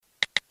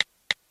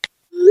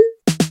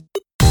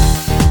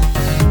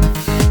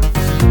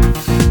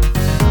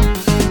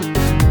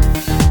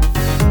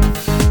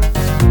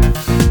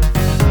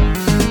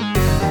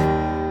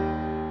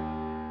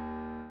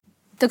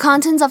The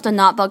contents of the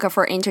Notebook are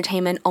for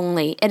entertainment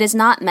only. It is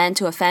not meant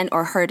to offend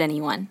or hurt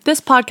anyone.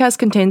 This podcast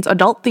contains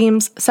adult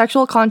themes,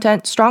 sexual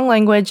content, strong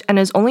language, and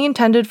is only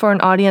intended for an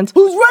audience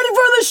who's ready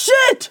for the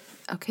shit!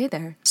 Okay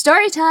there.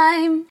 Story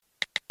time!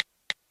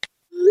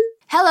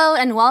 Hello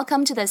and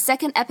welcome to the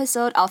second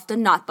episode of The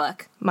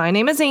Notebook. My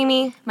name is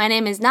Amy. My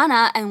name is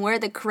Nana and we're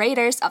the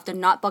creators of The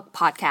Notebook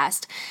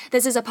podcast.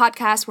 This is a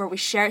podcast where we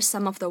share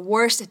some of the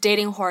worst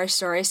dating horror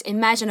stories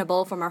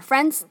imaginable from our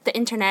friends, the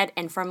internet,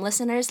 and from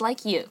listeners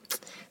like you.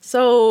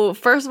 So,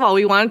 first of all,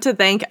 we wanted to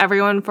thank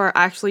everyone for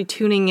actually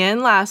tuning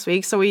in last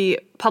week. So we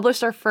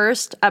published our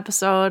first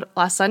episode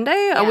last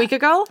Sunday, a week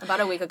ago. About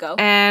a week ago.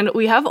 And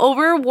we have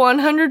over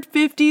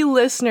 150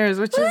 listeners,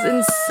 which is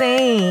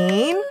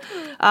insane.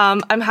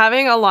 I'm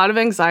having a lot of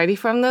anxiety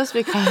from this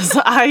because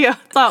I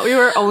thought we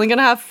were only going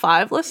to have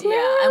 5 listeners.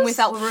 Yeah, and we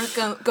thought we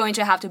were going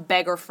to have to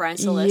beg our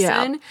friends to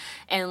listen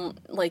and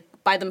like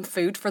buy them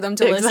food for them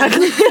to listen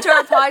to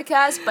our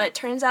podcast. But it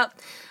turns out,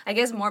 I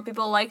guess more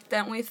people liked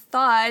than we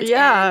thought.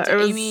 Yeah, and it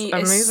was Amy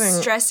amazing. Is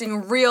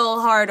stressing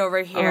real hard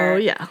over here. Oh,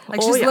 yeah.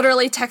 Like she's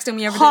literally texting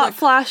me every day. Hot Like,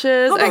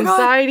 flashes, oh my God.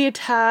 anxiety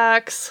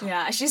attacks.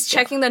 Yeah, she's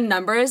checking the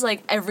numbers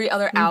like every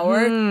other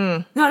hour.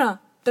 No,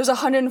 there's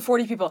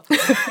 140 people.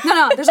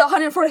 No, there's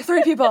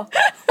 143 people.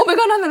 Oh my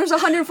God, no, there's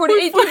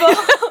 148 people.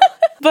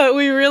 But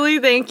we really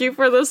thank you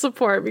for the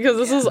support because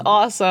this is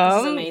awesome. This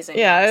is amazing.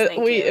 Yeah, Guys.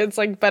 Thank you. it's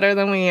like better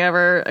than we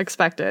ever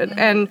expected.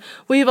 And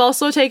we've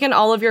also taken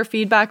all of your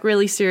feedback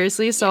really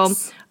seriously. So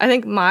I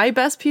think my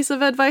best piece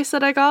of advice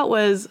that I got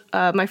was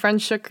my friend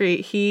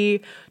Shukri.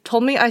 He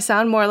told me I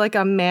sound more like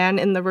a man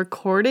in the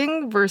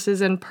recording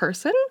versus in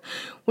person,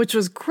 which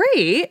was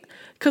great.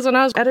 Because when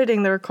I was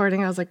editing the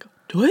recording, I was like,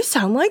 do I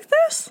sound like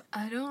this?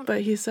 I don't.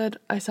 But he said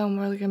I sound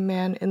more like a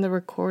man in the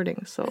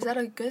recording. So Is that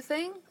a good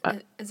thing?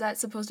 Is that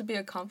supposed to be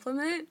a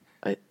compliment?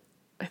 I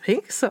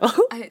think so.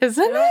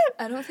 Isn't it?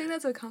 I don't think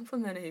that's a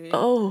compliment, Amy.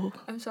 Oh.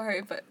 I'm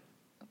sorry, but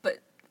But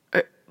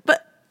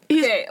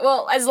he's... okay.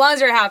 Well, as long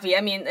as you're happy.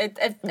 I mean,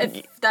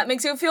 if that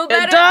makes you feel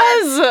better. It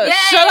does! Yay!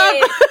 Shut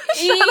up!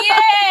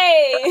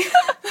 Yay!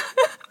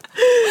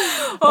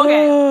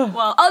 Okay,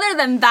 well, other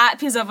than that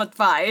piece of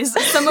advice,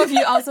 some of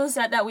you also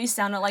said that we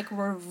sounded like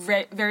we're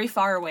very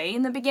far away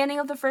in the beginning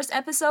of the first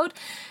episode,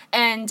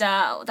 and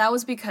that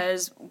was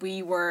because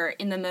we were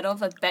in the middle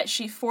of a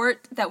bedsheet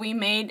fort that we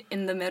made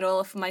in the middle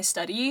of my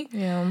study,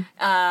 Yeah.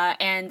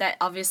 and that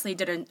obviously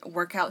didn't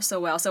work out so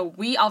well, so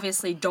we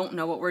obviously don't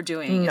know what we're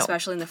doing,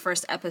 especially in the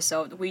first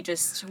episode. We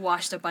just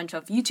watched a bunch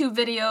of YouTube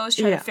videos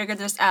trying to figure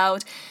this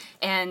out,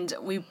 and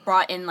we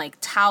brought in like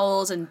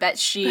towels and bed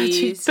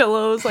sheets,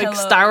 Pillows, like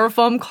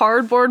styrofoam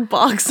cardboard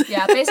boxes.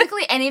 yeah,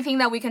 basically anything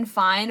that we can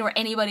find or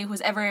anybody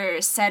who's ever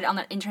said on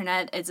the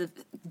internet is a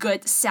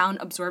good sound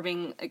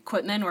absorbing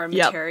equipment or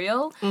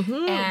material.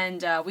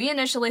 And we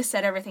initially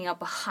set everything up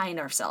behind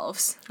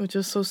ourselves. Which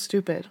is so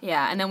stupid.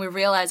 Yeah, and then we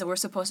realized that we're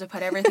supposed to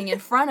put everything in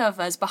front of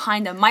us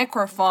behind a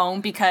microphone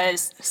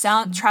because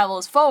sound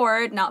travels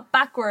forward, not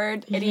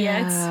backward,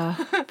 idiots.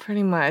 Yeah,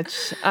 pretty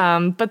much.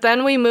 But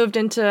then we moved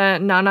into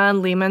Nana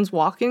and Lehman's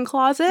walk-in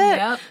closet.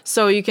 Yep.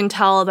 So you can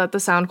tell that the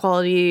sound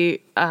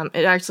quality,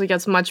 it actually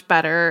gets much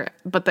better.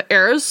 But the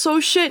air is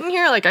so shit in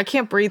here. Like, I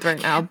can't breathe right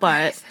now,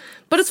 but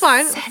it's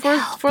fine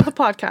for the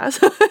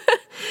podcast.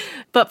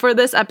 But for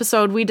this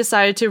episode, we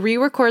decided to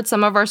re-record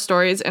some of our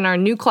stories in our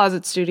new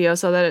closet studio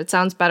so that it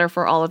sounds better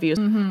for all of you.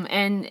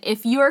 And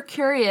if you're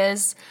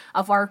curious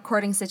of our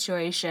recording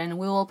situation,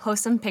 we will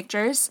post some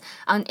pictures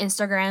on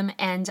Instagram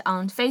and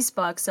on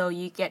Facebook so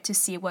you get to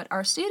see what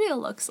our studio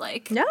looks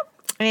like. Yep.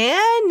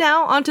 And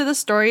now onto the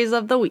stories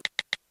of the week.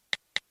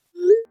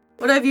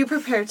 What have you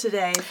prepared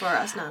today for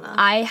us, Nana?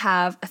 I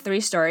have 3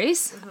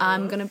 stories.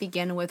 I'm going to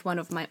begin with one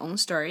of my own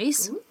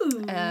stories.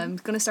 I'm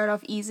going to start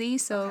off easy,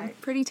 so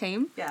pretty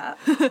tame. Yeah,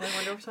 I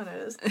wonder which one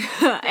it is.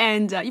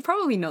 And you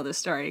probably know this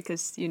story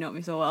because you know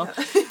me so well.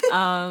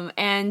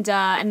 And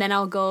then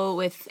I'll go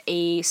with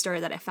a story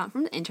that I found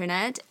from the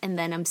internet, and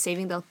then I'm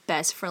saving the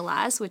best for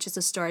last, which is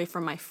a story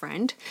from my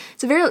friend.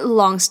 It's a very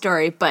long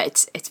story,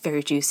 but it's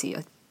very juicy.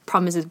 I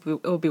promise it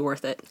will be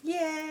worth it.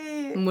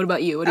 Yay! And what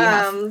about you? What do you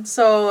have?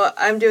 So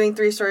I'm doing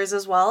 3 stories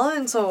as well,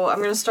 and so I'm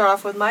going to start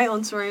off with my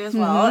own story as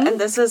well, and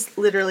this is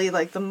literally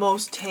like the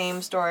most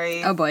tame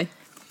story. Oh boy.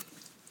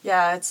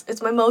 Yeah,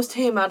 it's my most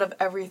tame out of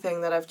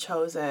everything that I've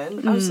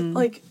chosen. I was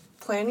like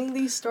planning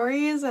these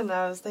stories, and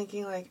I was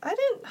thinking like I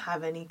didn't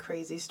have any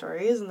crazy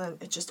stories, and then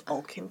it just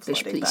all came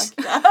flooding back.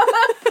 Yeah.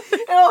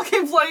 It all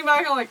came flooding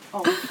back. I'm like,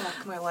 oh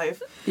fuck my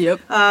life. Yep.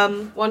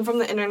 One from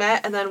the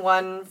internet, and then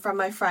one from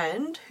my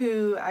friend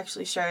who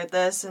actually shared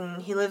this,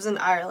 and he lives in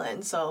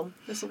Ireland, so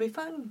this will be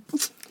fun.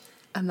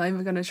 I'm not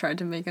even gonna try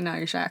to make an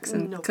Irish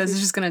accent No, because it's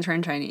just gonna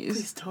turn Chinese.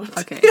 Please don't.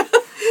 Okay.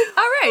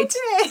 All right.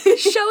 Okay.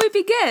 Shall we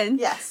begin?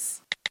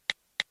 Yes.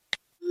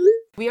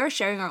 We are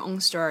sharing our own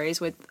stories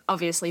with,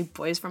 obviously,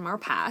 boys from our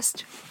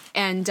past.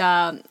 And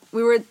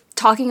we were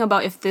talking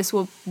about if this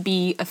will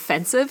be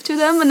offensive to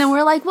them. And then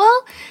we're like,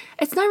 well,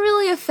 it's not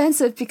really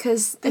offensive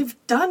because They've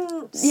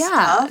done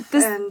yeah, stuff.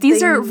 And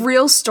these are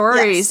real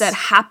stories Yes. that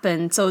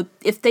happened. So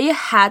if they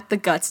had the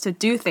guts to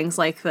do things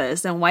like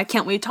this, then why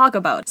can't we talk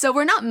about it? So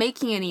we're not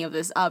making any of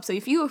this up. So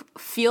if you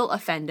feel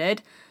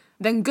offended,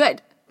 then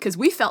good. Because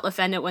we felt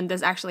offended when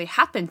this actually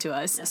happened to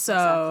us. Yes, so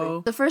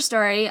exactly. the first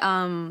story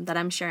that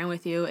I'm sharing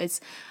with you is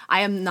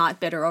I am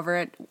not bitter over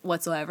it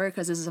whatsoever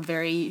because this is a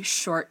very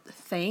short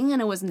thing and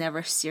it was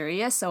never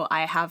serious. So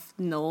I have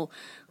no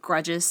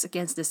grudges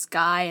against this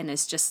guy and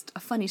it's just a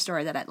funny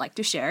story that I'd like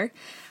to share.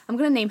 I'm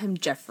going to name him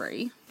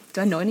Jeffrey.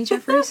 Do I know any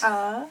Jeffreys?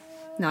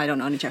 No, I don't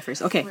know any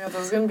Jeffreys. Okay. Yeah,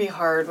 this is gonna be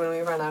hard when we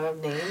run out of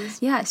names.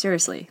 Yeah,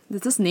 seriously.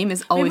 This name is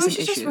Maybe always we an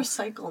should issue. just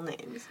recycle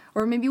names.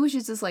 Or maybe we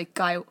should just like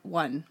guy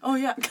 1, Oh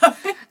yeah,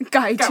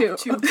 guy 2,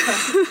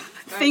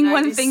 thing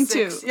 1, thing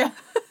 2. Yeah.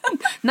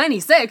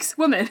 96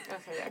 woman. Okay.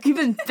 Yeah. You've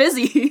been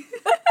busy.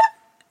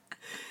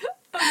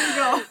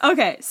 Go.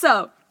 Okay,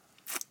 so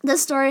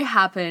this story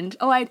happened.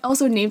 Oh, I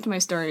also named my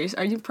stories.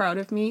 Are you proud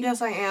of me?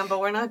 Yes, I am, but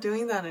we're not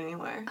doing that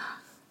anymore.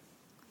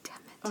 Damn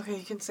it. Okay,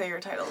 you can say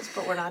your titles,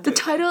 but we're not The doing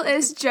title that.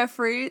 is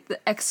Jeffrey, the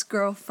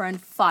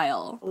ex-girlfriend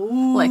file.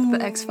 Ooh. Like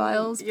the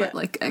X-Files, Yeah. but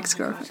like Oh my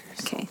ex-girlfriend. gosh, you're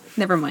so Okay,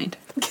 never mind.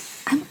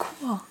 I'm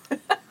cool.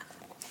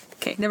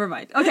 Okay, never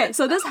mind. Okay,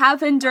 so this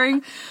happened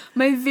during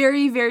my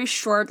very, very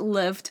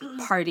short-lived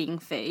partying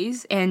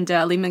phase, and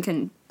Lehman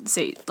can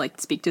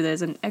speak to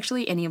this, and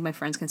actually any of my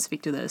friends can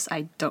speak to this.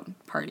 I don't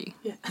party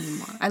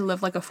anymore. I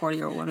live like a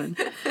 40-year-old woman.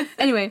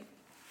 Anyway,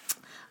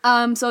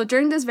 so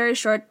during this very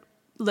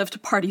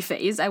short-lived party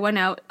phase, I went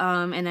out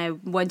and I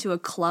went to a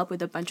club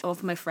with a bunch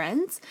of my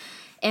friends,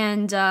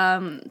 and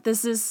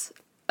this is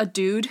a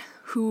dude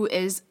who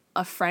is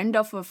a friend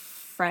of a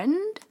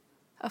friend.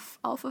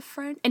 Of a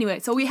friend. Anyway,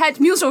 so we had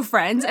mutual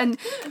friends and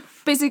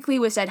basically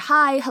we said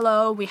hi,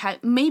 hello. We had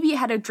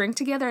a drink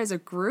together as a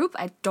group.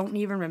 I don't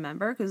even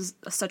remember because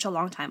it's such a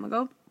long time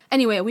ago.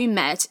 Anyway, we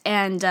met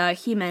and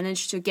he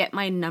managed to get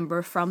my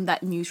number from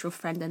that mutual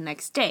friend the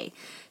next day.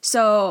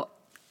 So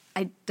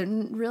I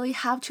didn't really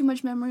have too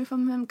much memory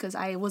from him because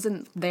I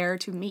wasn't there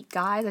to meet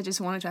guys. I just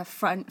wanted to have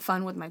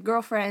fun with my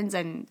girlfriends.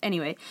 And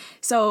anyway,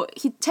 so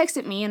he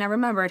texted me and I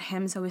remembered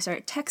him. So we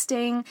started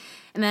texting.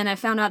 And then I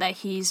found out that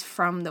he's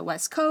from the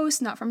West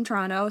Coast, not from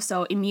Toronto.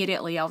 So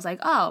immediately I was like,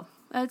 oh,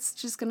 that's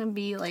just going to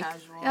be like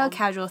a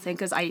casual thing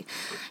because I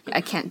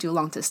can't do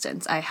long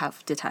distance. I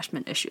have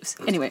detachment issues.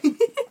 Anyway.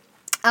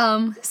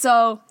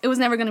 So it was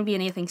never going to be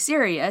anything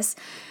serious,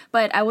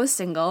 but I was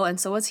single and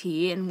so was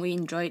he, and we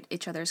enjoyed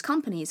each other's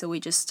company. So we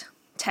just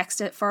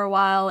texted for a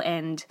while,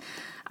 and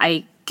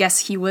I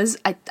guess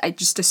I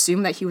just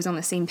assumed that he was on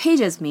the same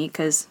page as me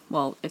because,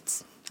 well,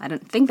 I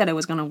didn't think that it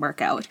was going to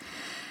work out.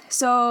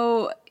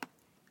 So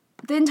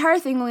the entire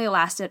thing only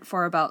lasted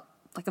for about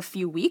like a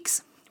few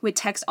weeks. We'd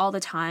text all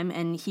the time,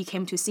 and he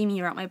came to see me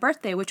around my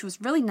birthday, which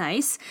was really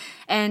nice,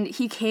 and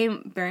he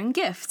came bearing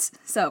gifts.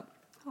 So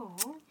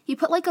he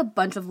put like a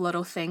bunch of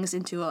little things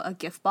into a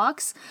gift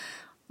box,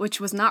 which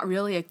was not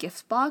really a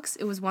gift box.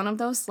 It was one of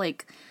those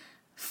like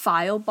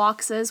file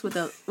boxes with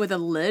a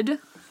lid,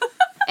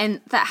 and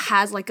that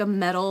has like a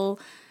metal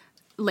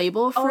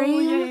label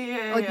frame. Oh,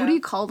 yeah. Like what do you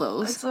call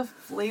those? It's a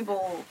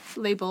label.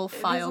 Label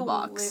file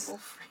box. Label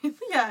frame.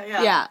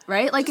 Yeah. Yeah,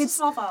 right? Like Just it's a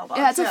small file box.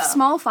 Yeah, it's a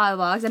small file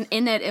box, and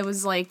in it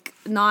was like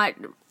not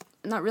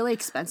really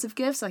expensive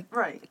gifts, like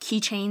Right.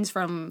 keychains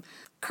from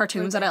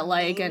cartoons Like that I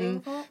like, and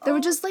meaningful? they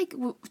were just like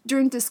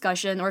during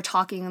discussion or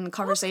talking in the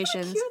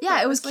conversations. cute, Yeah,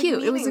 though. it was It's, like,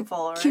 cute. It was a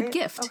meaningful, cute right?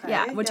 gift. Okay,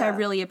 Yeah, which I yeah.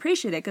 really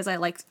appreciated because I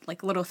like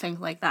little things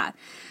like that.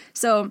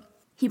 So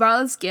he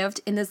brought this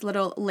gift in this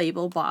little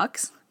label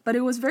box, but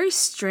it was very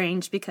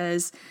strange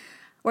because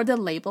where the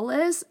label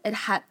is, it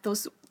had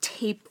those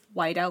tape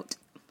whiteout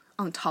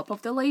on top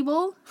of the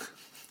label.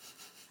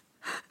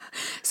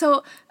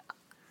 So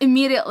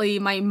immediately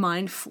my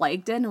mind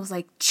flagged in. I was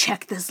like,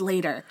 check this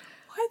later.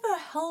 Why the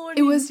hell would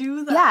It was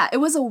do that? yeah, it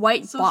was a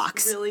white So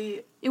box. It's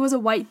really, It was a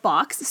white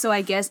box, so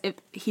I guess if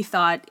he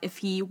thought if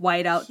he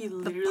white out he the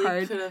literally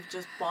part could have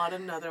just bought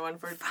another one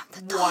for the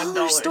 $1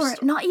 dollar store,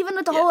 not even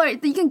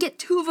 $1. You can get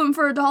 2 of them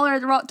for $1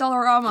 at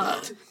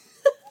Dollarama.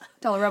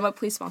 Dollarama,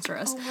 please sponsor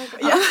us. Oh my god.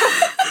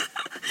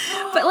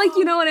 Yeah. But like,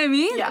 you know what I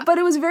mean? Yeah. But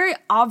it was very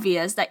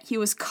obvious that he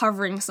was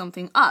covering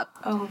something up.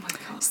 Oh my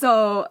god.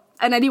 So,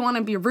 and I didn't want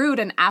to be rude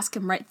and ask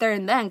him right there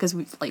and then because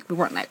we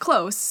weren't that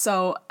close.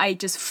 So I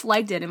just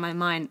flagged it in my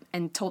mind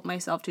and told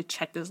myself to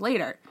check this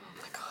later Oh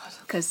my god.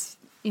 because,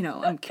 you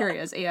know, I'm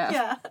curious AF.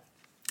 Yeah.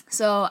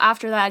 So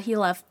after that, he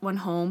went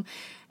home,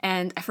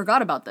 and I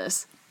forgot about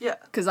this Yeah.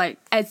 because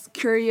as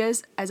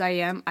curious as I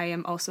am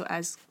also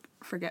as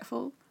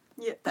forgetful.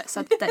 Yeah. That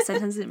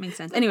sentence didn't make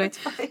sense. Anyway,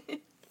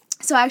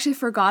 so I actually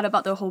forgot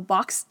about the whole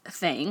box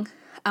thing.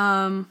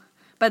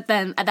 But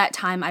then at that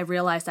time, I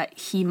realized that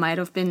he might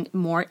have been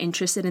more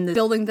interested in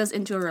building this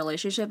into a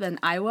relationship than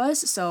I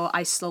was. So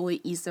I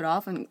slowly eased it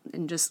off and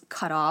just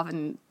cut off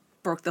and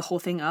broke the whole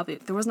thing up.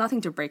 There was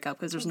nothing to break up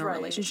because there's no Right.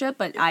 relationship,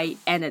 but I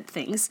ended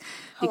things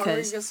How long were you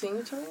because guys seeing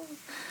each other?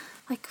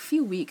 like a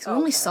few weeks. We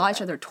only Okay, saw each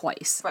okay. other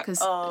twice. Right. 'Cause-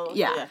 Oh,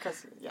 yeah.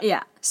 yeah.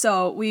 Yeah.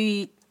 So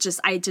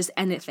I just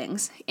ended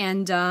things.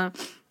 And a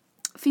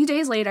few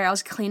days later, I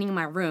was cleaning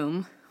my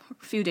room.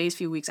 Few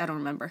weeks, I don't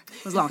remember.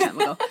 It was a long time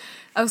ago.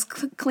 I was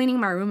cleaning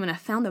my room and I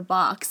found a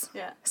box.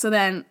 Yeah. So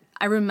then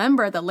I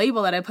remember the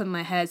label that I put in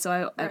my head.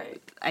 So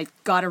Right. I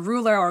got a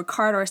ruler or a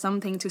card or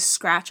something to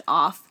scratch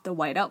off the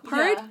whiteout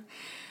part. Yeah.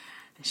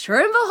 Sure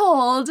and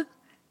behold,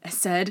 it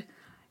said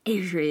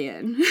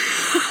Adrian.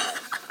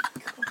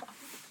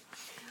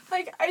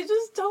 Like, I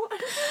just don't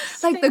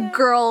understand. Like the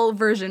girl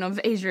version of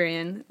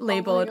Adrian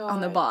labeled on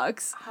the God.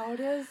 box. How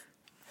does...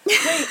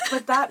 Wait,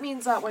 but that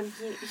means that when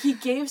he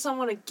gave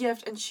someone a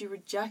gift and she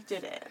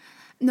rejected it.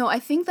 No, I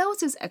think that was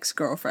his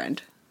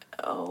ex-girlfriend.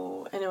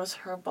 Oh, and it was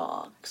her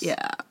box.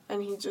 Yeah.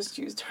 And he just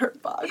used her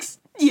box.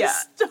 Yeah.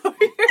 To store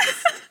your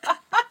stuff.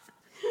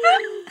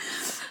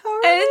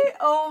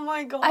 Oh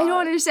my god. I don't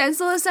understand.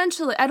 So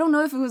essentially, I don't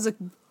know if it was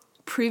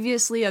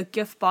previously a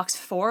gift box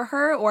for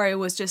her or it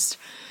was just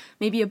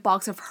maybe a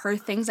box of her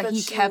things that he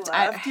she kept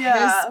at left.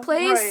 his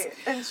place. Right.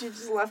 And she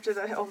just left it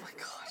at... Oh my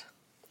god.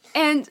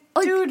 And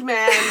like, Dude,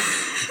 man.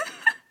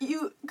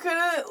 You could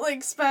have,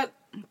 like, spent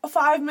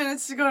 5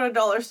 minutes to go to a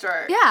dollar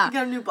store. Yeah. To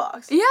get a new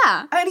box.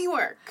 yeah.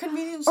 Anywhere.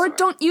 Convenience Or store.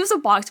 don't use a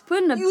box, put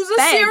it in a Use a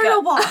bag.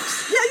 cereal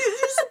box. Yeah, you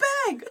use a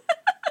bag.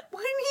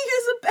 Why didn't you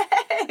use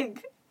a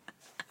bag?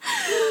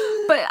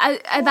 But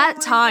at that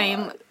my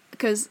time, God.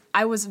 because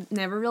I was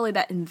never really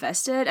that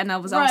invested, and I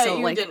was Right, also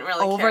you like didn't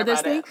really over care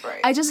this about thing, it,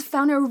 right. I just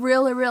found it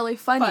really, really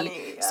funny.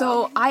 Funny, yeah.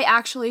 So I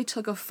actually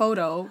took a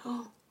photo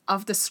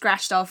of the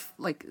scratched off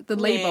like the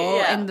label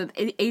yeah. and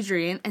the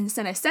Adrian, and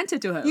then I sent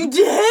it to him. You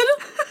did?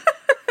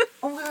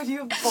 Oh my god, you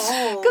have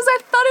balls. Because I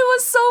thought it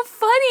was so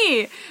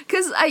funny.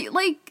 Because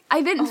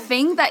I didn't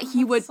think that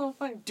he would. So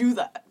funny. Do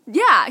that.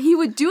 Yeah, he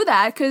would do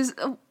that because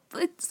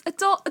it's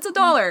a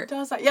dollar,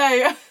 Does that?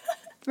 Yeah.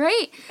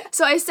 right?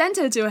 So I sent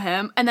it to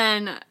him, and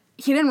then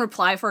he didn't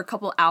reply for a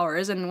couple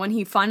hours. And when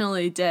he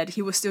finally did,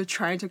 he was still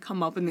trying to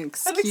come up with an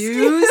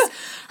excuse,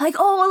 like,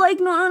 oh, like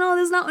no,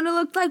 this is not what it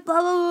looked like, blah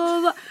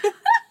blah blah blah.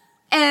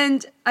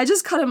 And I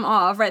just cut him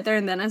off right there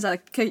and then. I was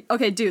like,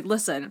 okay, dude,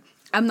 listen.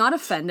 I'm not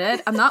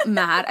offended. I'm not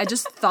mad. I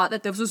just thought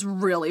that this was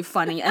really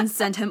funny and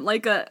sent him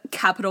like a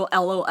capital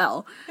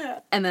LOL. Yeah.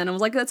 And then I was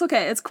like, that's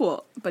okay. It's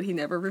cool. But he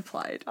never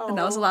replied. And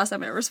that was the Oh. last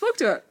time I ever spoke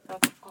to it.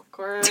 That's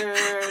awkward.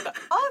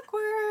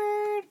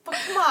 Awkward. But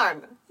come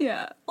on.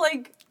 Yeah.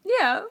 Like,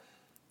 Yeah.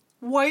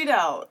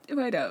 whiteout.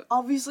 Right out.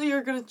 Obviously,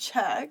 you're gonna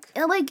check.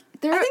 And like,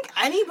 there. I think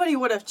anybody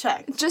would have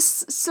checked.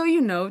 Just so you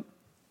know,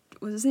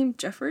 was his name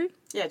Jeffrey?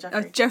 Yeah,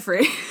 Jeffrey.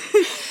 Jeffrey.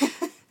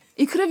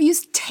 You could have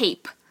used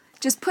tape.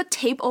 Just put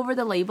tape over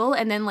the label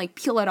and then like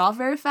peel it off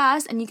very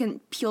fast, and you can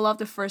peel off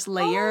the first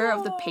layer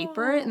of the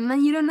paper, and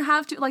then you don't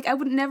have to, like, I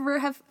would never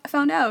have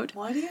found out.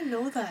 Why do you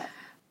know that?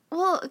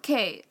 Well,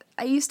 okay,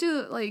 I used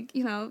to, like,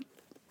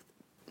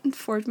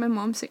 forge my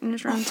mom's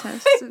signature on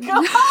tests. And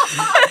God.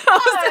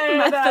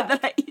 method that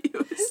I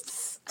used.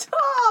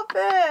 Stop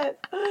it.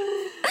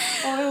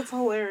 Oh, that's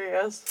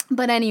hilarious.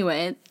 But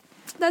anyway,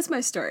 that's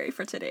my story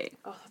for today.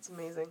 Oh, that's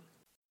amazing.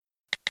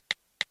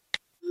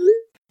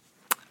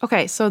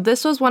 Okay, so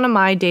this was one of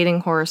my dating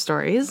horror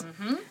stories.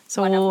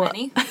 So One of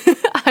many.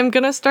 I'm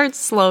gonna start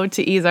slow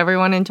to ease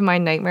everyone into my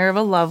nightmare of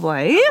a love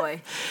life.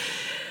 Boy.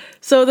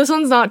 So this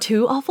one's not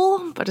too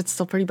awful, but it's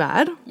still pretty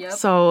bad. Yep.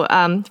 So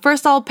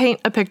first I'll paint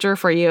a picture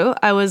for you.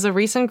 I was a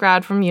recent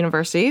grad from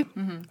university.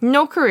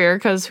 No career,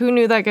 because who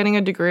knew that getting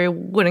a degree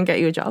wouldn't get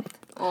you a job?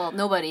 Well,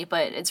 nobody,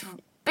 but it's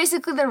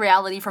basically the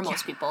reality for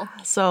most people.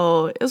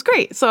 So it was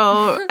great.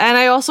 So, and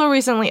I also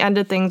recently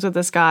ended things with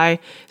this guy.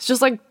 It's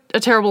just like a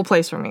terrible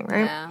place for me,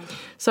 right? Yeah.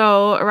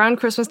 So around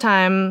Christmas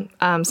time,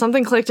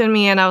 something clicked in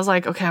me and I was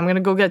like, okay, I'm gonna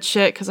go get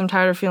shit because I'm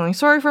tired of feeling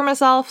sorry for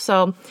myself.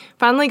 So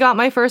finally got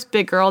my first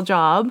big girl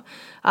job,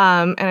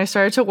 and I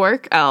started to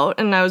work out,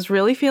 and I was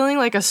really feeling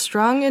like a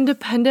strong,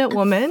 independent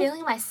woman.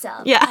 Feeling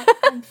myself. Yeah.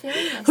 I'm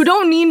feeling myself. Who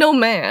don't need no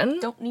man.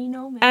 Don't need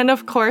no man. And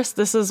of course,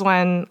 this is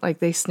when like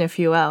they sniff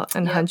you out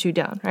and hunt you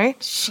down,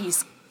 right?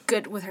 She's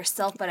good with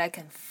herself, but I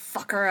can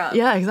fuck her up.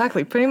 Yeah,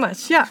 exactly. Pretty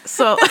much. Yeah.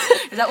 So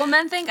Is that what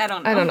men think? I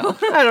don't know.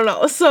 I don't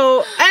know.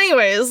 So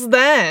anyways,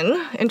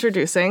 then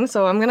introducing.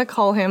 So I'm going to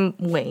call him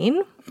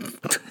Wayne.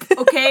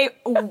 Okay,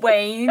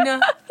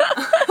 Wayne.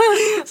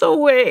 So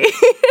Wayne.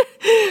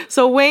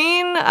 So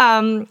Wayne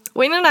and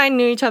I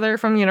knew each other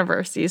from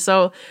university.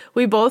 So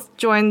we both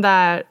joined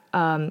that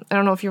I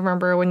don't know if you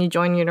remember when you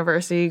join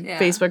university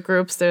Facebook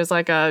groups, there's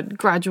like a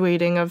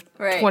graduating of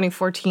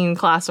 2014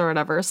 class or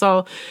whatever.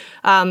 So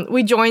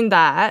we joined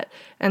that,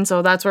 and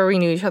so that's where we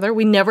knew each other.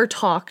 We never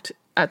talked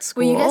at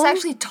school. Well, you guys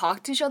actually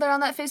talked to each other on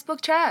that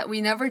Facebook chat? We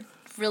never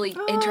really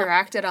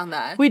interacted on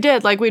that. We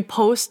did. Like, we'd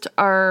post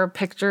our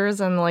pictures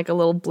and like a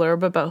little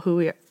blurb about who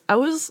we.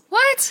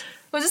 What?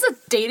 Was this a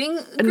dating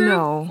group?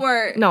 No.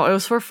 Or No, it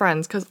was for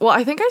friends. Well,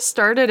 I think I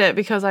started it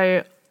because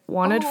I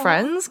wanted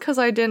friends because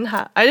I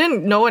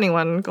didn't know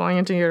anyone going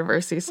into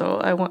university, so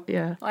Well,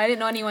 I didn't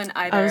know anyone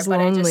either, I was but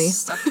lonely. I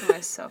just stuck to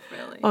myself,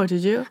 really. Oh,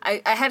 did you?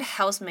 I had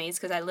housemates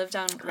because I lived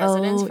on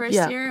residence first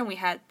yeah. year, and we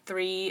had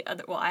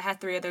I had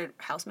 3 other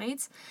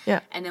housemates.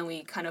 Yeah. And then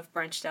we kind of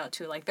branched out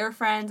to like their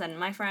friends and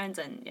my friends,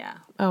 and yeah.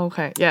 Oh,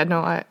 okay. Yeah,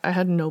 no, I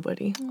had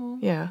nobody.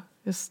 Yeah.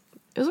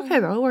 It was okay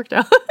though. It worked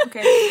out.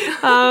 Okay.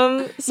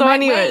 So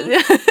anyways,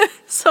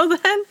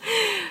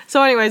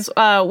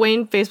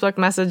 Wayne Facebook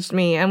messaged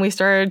me and we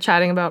started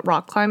chatting about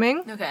rock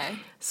climbing. Okay.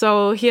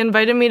 So he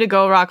invited me to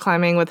go rock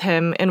climbing with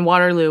him in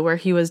Waterloo, where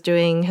he was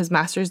doing his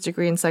master's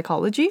degree in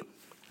psychology.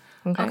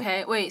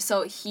 Okay. Wait,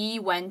 so he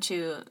went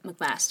to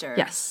McMaster.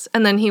 Yes.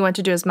 And then he went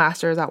to do his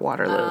master's at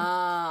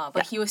Waterloo.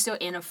 But he was still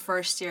in a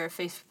first year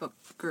Facebook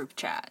group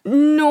chat.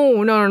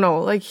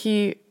 No. Like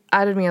he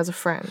added me as a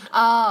friend.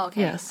 Oh,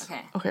 okay. Yes.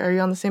 Okay. Okay, are you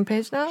on the same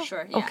page now?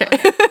 Sure, yeah.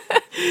 Okay.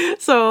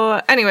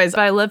 So, anyways,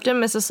 I lived in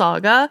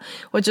Mississauga,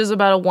 which is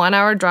about a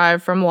 1-hour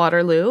drive from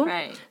Waterloo.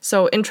 Right.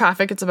 So, in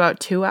traffic, it's about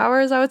 2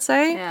 hours, I would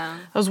say. Yeah.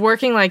 I was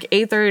working like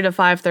 8:30 to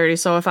 5:30,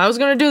 so if I was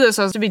going to do this,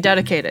 I was to be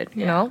dedicated,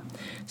 you know?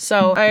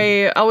 So,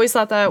 I always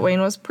thought that Wayne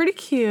was pretty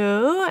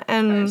cute,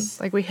 and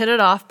like we hit it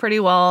off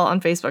pretty well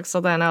on Facebook, so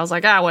then I was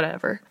like,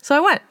 whatever. So, I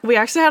went. We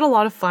actually had a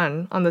lot of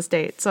fun on this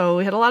date. So,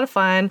 we had a lot of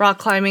fun rock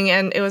climbing,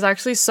 and it was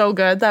actually so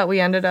good that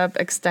we ended up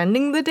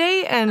extending the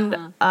date, and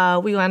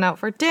we went out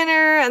for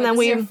dinner, and then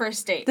This is your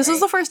first date, This was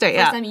the first date,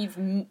 First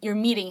time you're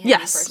meeting him.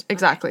 Yes, first.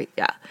 exactly.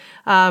 Yeah.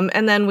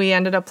 And then we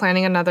ended up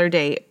planning another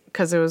date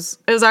because it was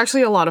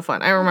actually a lot of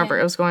fun. I remember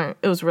it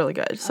was really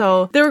good.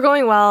 So they were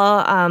going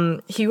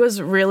well. He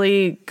was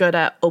really good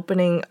at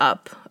opening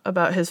up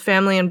about his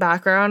family and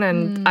background,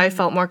 and I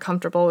felt more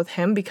comfortable with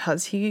him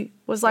because he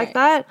was like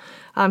that.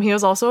 He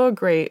was also a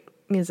great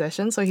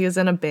musician, so he was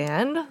in a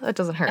band. That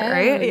doesn't hurt,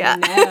 right? Yeah.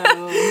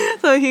 No.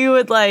 So he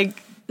would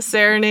like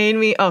serenade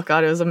me. Oh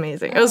god, it was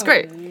amazing. It was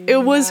great.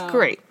 It was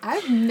great.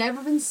 I've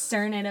never been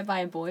serenaded by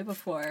a boy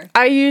before.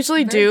 I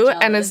usually do, jealous.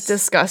 and it's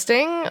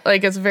disgusting.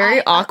 Like, it's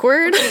very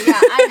awkward. Okay, yeah,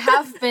 I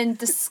have been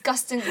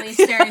disgustingly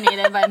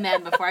serenaded by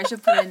men before. I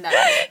should put in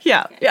that.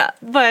 Yeah.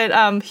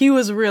 But he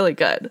was really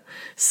good.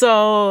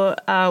 So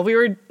we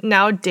were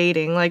now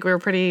dating. Like, we were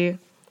pretty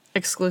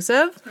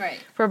exclusive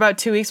for about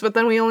 2 weeks, but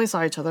then we only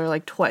saw each other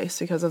like twice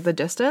because of the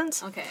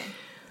distance. Okay.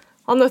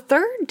 On the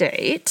third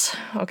date,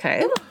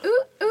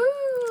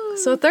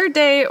 So third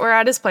date, we're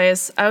at his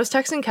place. I was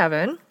texting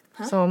Kevin,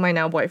 so my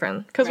now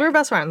boyfriend, because we're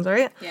best friends,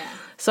 right? Yeah.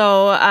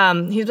 So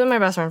he's been my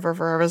best friend for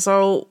forever.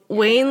 So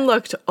Wayne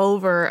looked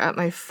over at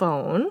my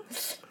phone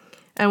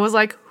and was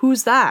like,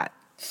 "Who's that?"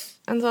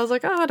 And so I was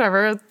like, "Oh,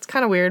 whatever. It's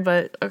kind of weird,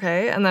 but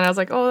okay." And then I was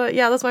like, "Oh,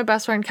 yeah, that's my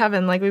best friend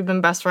Kevin. Like, we've been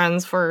best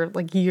friends for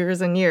like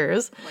years and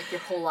years, Like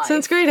your whole life.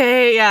 since grade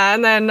 8." Yeah.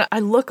 And then I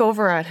look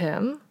over at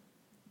him,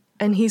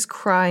 and he's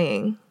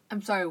crying.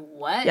 I'm sorry.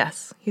 What?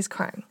 Yes, he's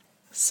crying.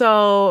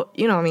 So,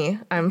 you know me,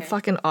 I'm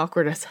fucking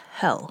awkward as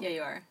hell. Yeah,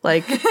 you are.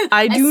 Like,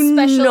 I do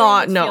Especially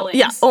not with know. feelings.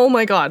 Yeah, oh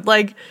my god.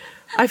 Like,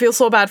 I feel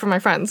so bad for my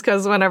friends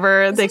because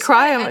whenever they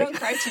cry, I'm I like, don't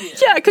cry to you.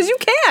 yeah, because you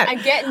can't. I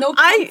get no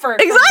comfort. from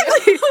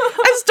Exactly. you.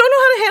 I just don't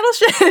know how to handle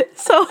shit.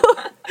 So,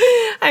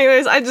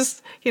 anyways, I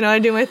just, I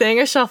do my thing,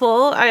 I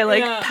shuffle,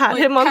 I pat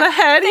him on the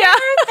head.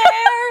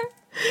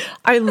 There.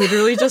 I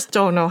literally just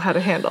don't know how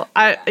to handle.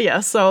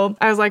 So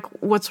I was like,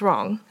 what's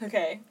wrong?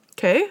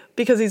 Okay,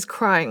 because he's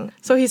crying.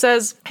 So he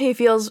says he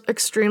feels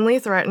extremely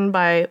threatened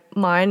by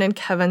mine and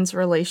Kevin's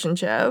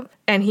relationship,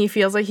 and he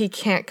feels like he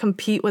can't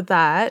compete with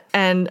that.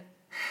 And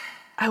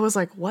I was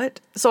like,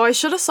 what? So I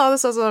should have saw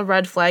this as a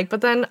red flag,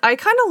 but then I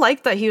kind of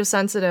liked that he was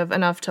sensitive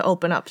enough to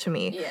open up to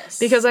me. Yes.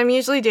 Because I'm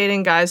usually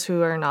dating guys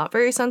who are not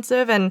very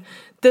sensitive, and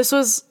this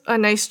was a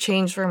nice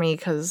change for me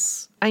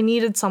because I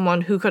needed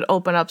someone who could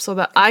open up so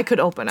that I could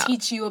open up.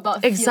 Teach you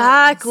about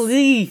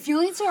Exactly.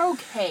 Feelings are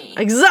okay.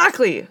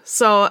 Exactly.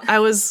 So I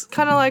was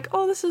kind of like,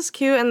 oh, this is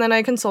cute. And then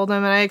I consoled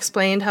him and I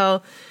explained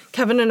how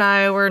Kevin and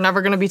I were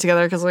never going to be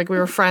together because, like, we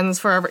were friends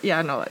forever.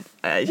 Yeah, no.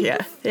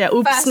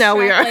 Oops, Fast now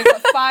we track, are.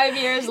 Like 5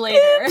 years later.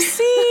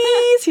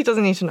 Oopsies. He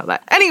doesn't need to know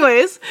that.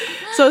 Anyways,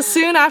 so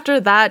soon after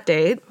that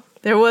date,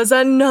 there was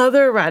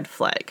another red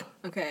flag.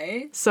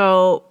 Okay.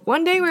 So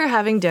one day we were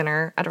having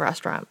dinner at a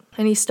restaurant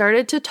and he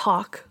started to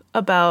talk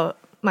about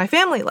my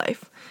family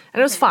life.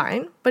 And it was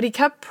fine, but he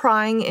kept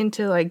prying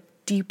into like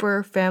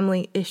deeper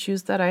family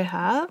issues that I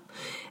have.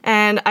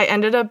 And I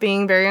ended up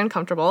being very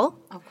uncomfortable.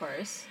 Of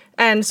course.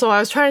 And so I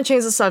was trying to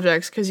change the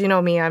subject because you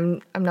know me,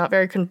 I'm not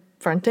very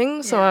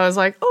confronting. So I was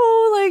like,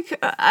 oh, like,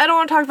 I don't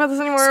want to talk about this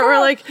anymore. Or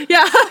like,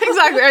 yeah,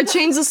 exactly. I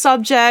changed the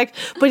subject,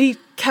 but he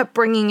kept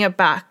bringing it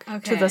back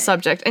to the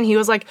subject. And he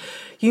was like,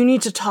 you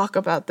need to talk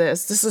about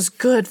this. This is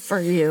good for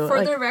you. For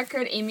like, the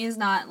record, Amy is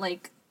not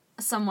like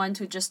someone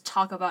to just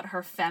talk about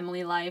her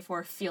family life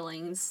or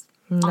feelings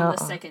on the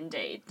second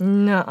date.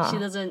 No. She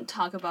doesn't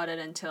talk about it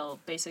until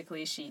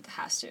basically she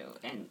has to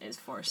and is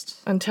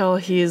forced. Until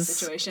he's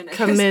Situation, I guess.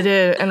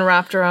 committed and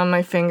wrapped around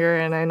my finger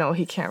and I know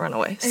he can't run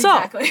away.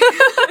 Exactly. So,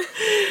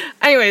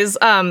 anyways,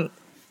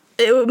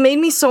 it made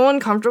me so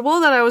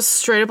uncomfortable that I was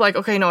straight up like,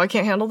 okay, no, I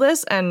can't handle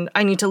this and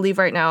I need to leave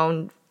right now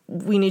and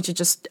we need to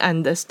just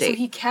end this date. So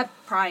he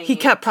kept prying. He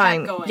kept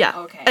prying. Going. Yeah.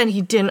 Okay. And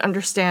he didn't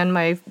understand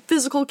my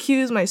physical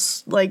cues, my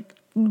like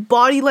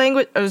body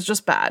language. It was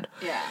just bad.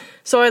 Yeah.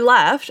 So I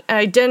left and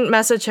I didn't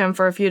message him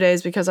for a few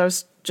days because I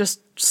was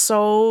just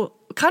so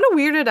kind of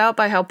weirded out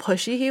by how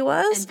pushy he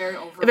was. And very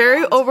overwhelmed.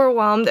 Very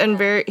overwhelmed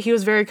and he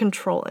was very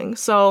controlling.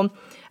 So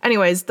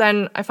anyways,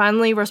 then I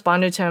finally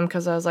responded to him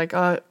because I was like,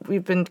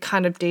 we've been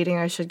kind of dating.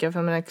 I should give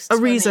him a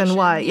reason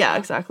why. Yeah,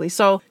 exactly.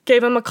 So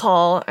gave him a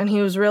call and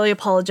he was really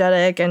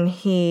apologetic and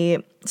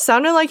he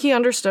sounded like he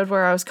understood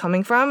where I was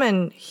coming from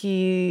and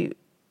he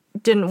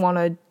didn't want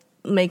to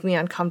make me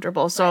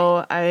uncomfortable.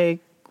 So I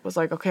was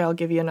like, okay, I'll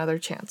give you another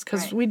chance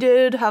because we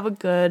did have a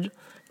good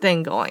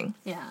thing going.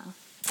 Yeah.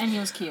 And he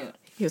was cute.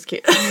 He was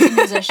cute. And he's a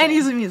musician. And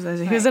he's a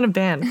musician. He was in a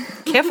band.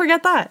 Can't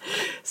forget that.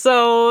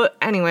 So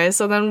anyway,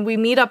 so then we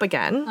meet up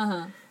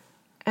again.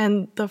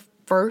 And the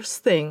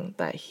first thing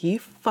that he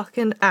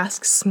fucking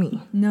asks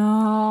me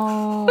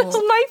No. was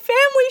my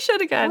family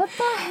shit again. What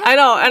the hell? I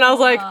know. And I was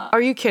like,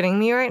 are you kidding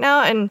me right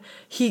now? And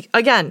he,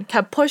 again,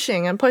 kept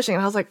pushing and pushing.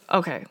 And I was like,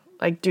 okay.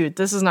 Like, dude,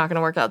 this is not going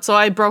to work out. So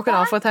I broke it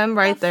off with him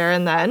right there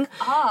and then.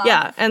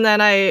 Yeah. And then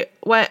I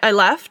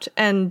left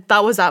and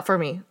that was that for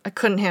me. I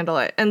couldn't handle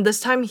it. And this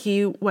time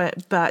he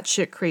went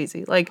batshit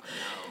crazy. Like,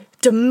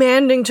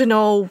 demanding to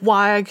know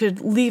why I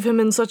could leave him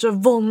in such a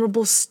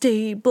vulnerable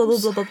state, blah, blah,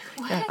 blah, blah.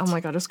 Yeah, oh my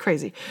God, it was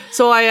crazy.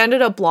 So I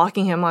ended up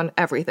blocking him on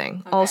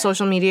everything. All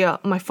social media,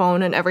 my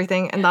phone and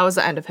everything. And that was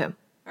the end of him.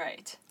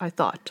 Right. I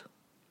thought.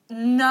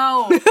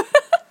 No.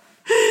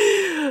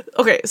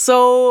 Okay,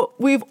 so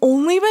we've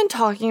only been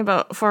talking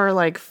about for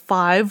like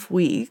 5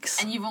 weeks.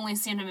 And you've only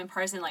seen him in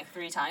person like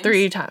 3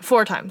 times?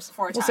 4 times.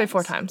 We'll say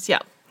 4 times, yeah.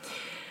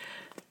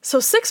 So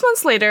 6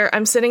 months later,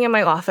 I'm sitting in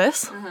my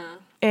office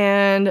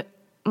and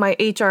my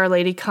HR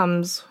lady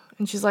comes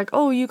and she's like,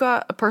 oh, you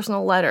got a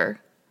personal letter.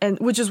 And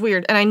which is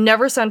weird. And I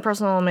never send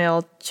personal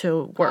mail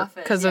to work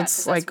because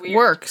it's like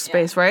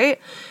workspace, right?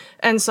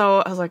 And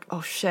so I was like,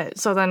 oh shit.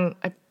 So then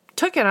I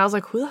took it and I was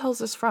like, who the hell is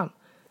this from?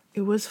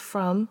 It was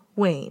from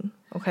Wayne,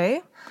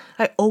 okay?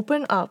 I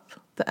open up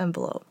the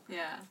envelope.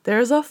 Yeah.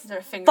 There's a Is there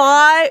a finger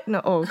no,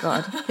 oh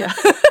God, yeah.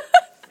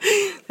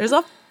 There's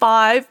a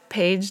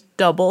 5-page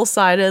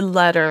double-sided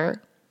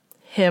letter,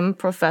 him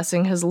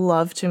professing his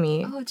love to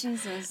me. Oh,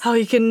 Jesus. How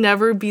he can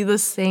never be the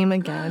same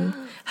again.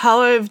 How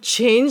I've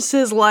changed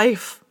his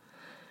life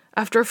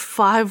after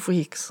 5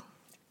 weeks.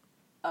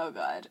 Oh,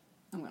 God.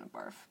 I'm gonna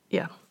barf.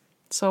 Yeah.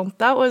 So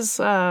that was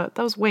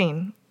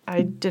Wayne.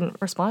 I didn't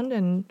respond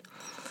and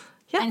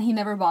yeah. And he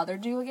never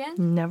bothered you again?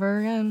 Never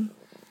again.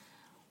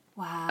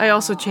 Wow. I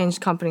also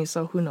changed companies,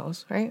 so who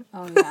knows, right?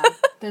 Oh, yeah.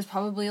 There's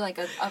probably like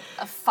a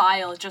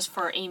file just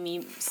for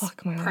Amy's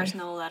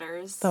personal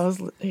letters. That was,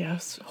 yeah, it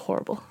was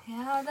horrible.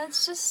 Yeah,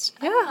 that's just,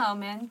 I don't know,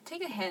 man.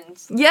 Take a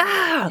hint.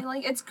 Yeah!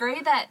 Like, it's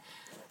great that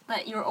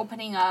you're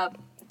opening up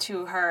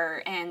to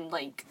her and,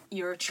 like,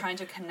 you're trying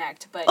to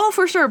connect, but... Oh,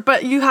 for sure.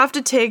 But you have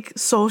to take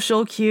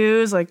social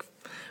cues, like,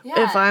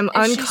 if I'm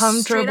uncomfortable...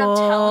 She's straight up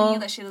telling you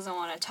that she doesn't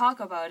want to talk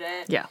about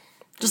it. Yeah.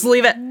 Just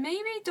leave it.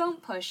 Maybe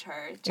don't push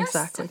her. Just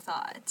a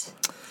thought.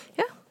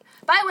 Yeah.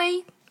 Bye,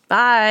 Wayne.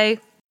 Bye.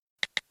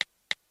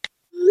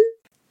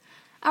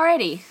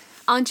 Alrighty,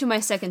 on to my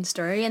second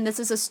story, and this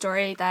is a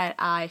story that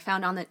I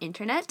found on the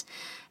internet,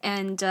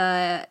 and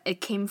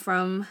it came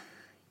from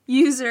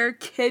user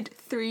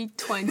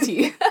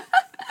Kid320.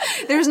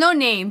 There's no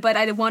name, but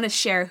I want to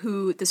share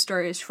who the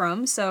story is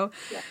from, so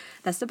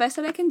that's the best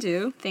that I can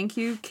do. Thank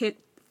you,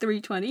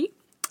 Kid320.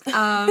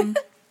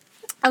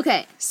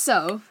 Okay,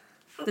 so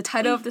the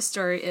title of the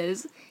story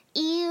is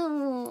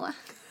Ew.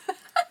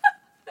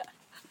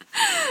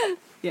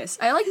 Yes,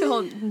 I like the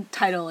whole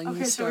titling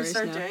these stories.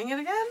 Okay, so we start doing it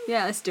again?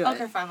 Yeah, let's do it.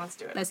 Okay, fine, let's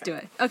do it. Let's do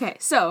it. Okay,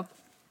 so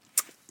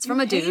it's from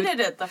a dude. You hated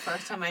it the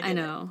first time I did it. I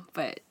know,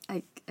 but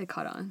I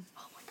caught on.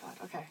 Oh my God,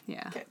 okay.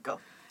 Yeah. Okay, go.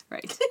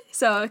 Right.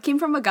 So it came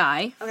from a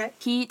guy. Okay.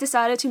 He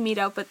decided to meet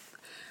up with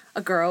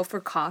a girl for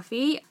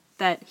coffee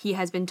that he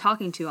has been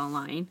talking to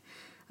online.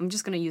 I'm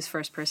just going to use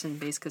first person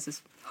base because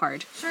it's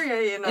hard. Sure,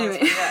 yeah, no. Anyway,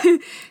 Yeah.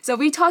 so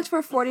we talked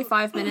for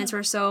 45 minutes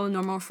or so,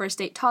 normal first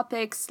date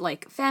topics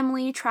like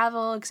family,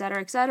 travel,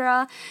 etc.,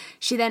 etc.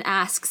 She then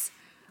asks,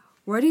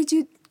 where did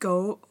you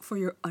go for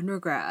your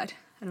undergrad?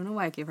 I don't know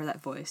why I gave her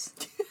that voice.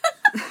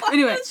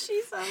 Anyway,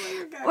 She sound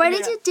like a guy. where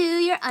did you do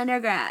your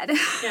undergrad?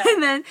 Yeah.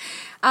 And then,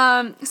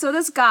 so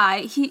this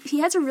guy, he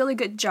has a really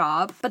good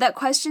job, but that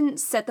question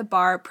set the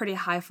bar pretty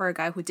high for a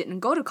guy who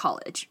didn't go to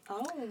college.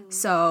 Oh.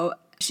 So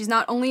she's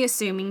not only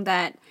assuming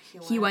that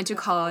he went to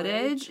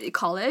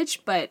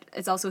college, but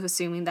it's also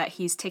assuming that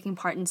he's taking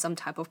part in some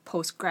type of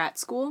post-grad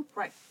school.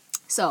 Right.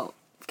 So,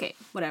 okay,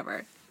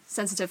 whatever.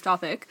 Sensitive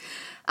topic.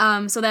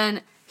 So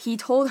then he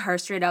told her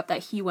straight up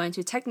that he went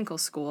to technical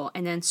school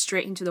and then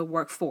straight into the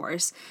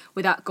workforce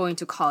without going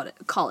to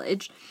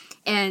college.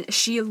 And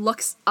she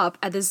looks up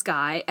at this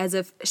guy as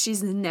if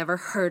she's never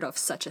heard of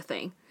such a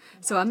thing.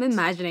 So I'm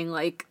imagining,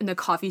 like, in the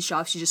coffee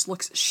shop, she just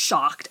looks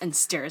shocked and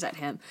stares at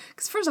him.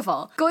 Because first of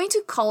all, going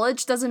to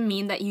college doesn't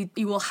mean that you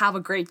will have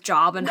a great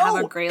job and have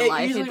a great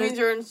life. It usually means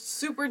you're in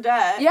super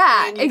debt.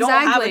 Yeah, and you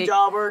exactly. don't have a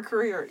job or a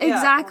career. Yeah.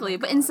 Exactly.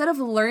 But instead of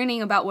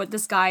learning about what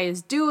this guy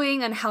is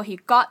doing and how he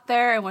got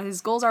there and what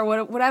his goals are,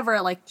 whatever,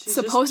 like, She's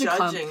supposed just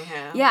to come. judging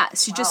him. Yeah,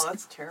 she Wow, just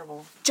that's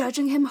terrible.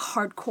 judging him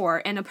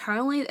hardcore. And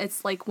apparently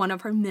it's, like, one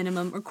of her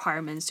minimum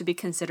requirements to be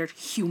considered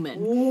human.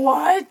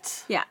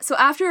 What? Yeah, so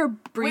after a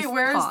brief Wait,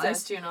 where is pause,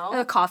 this? Do you know? at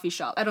a coffee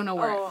shop. I don't know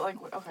where. Oh, like,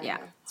 okay. Yeah,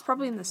 okay. it's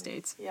probably in the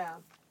States. Yeah.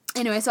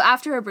 Anyway, so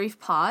after a brief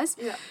pause,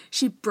 Yeah.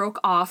 she broke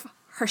off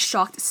her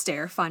shocked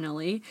stare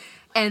finally,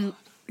 and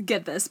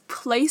get this,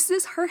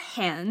 places her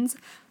hands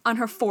on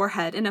her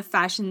forehead in a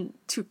fashion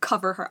to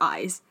cover her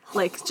eyes.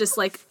 Like, just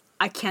like,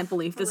 I can't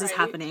believe this is Right.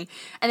 happening.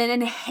 And then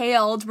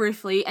inhaled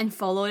briefly and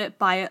followed it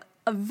by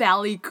a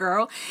valley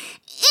girl.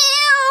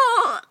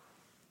 Ew!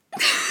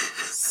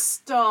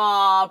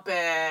 Stop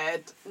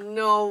it.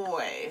 No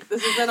way.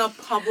 This is in a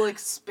public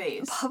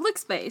space. Public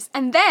space.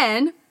 And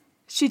then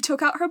she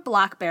took out her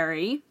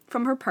BlackBerry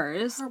from her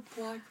purse Her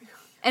black...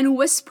 and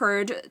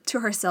whispered to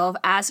herself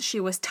as she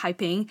was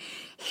typing,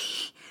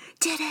 "He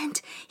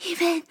didn't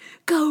even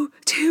go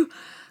to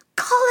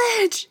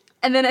college."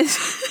 And then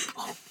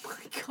Oh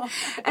my god.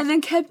 and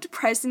then kept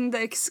pressing the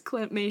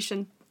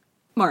exclamation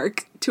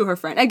mark to her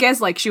friend. I guess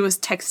like she was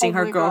texting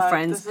her my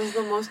girlfriends. God, this is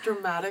the most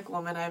dramatic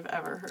woman I've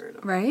ever heard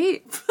of.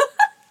 Right?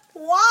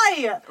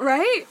 Why?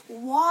 Right?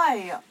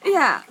 Why? Oh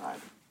Yeah. my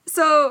God.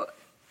 So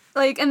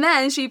like, and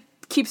then she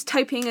keeps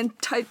typing and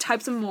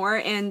types some more,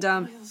 and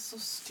This is so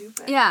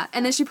stupid. yeah,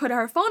 and then she put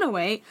her phone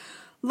away,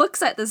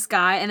 looks at this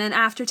guy, and then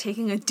after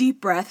taking a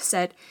deep breath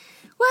said,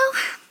 "Well,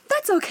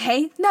 that's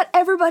okay. Not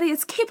everybody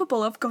is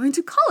capable of going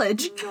to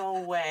college." No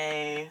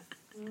way.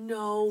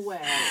 No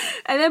way.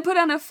 And then put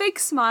on a fake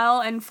smile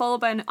and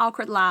followed by an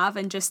awkward laugh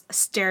and just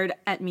stared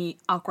at me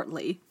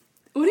awkwardly.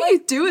 What do you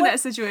do in that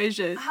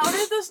situation? How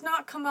did this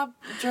not come up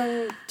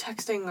during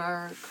texting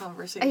our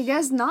conversation? I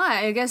guess not.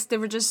 I guess they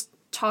were just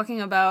talking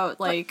about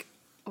like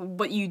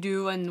what you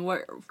do and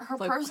what Her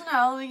like,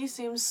 personality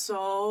seems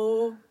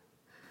so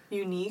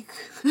unique.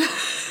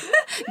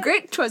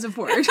 great choice of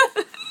word.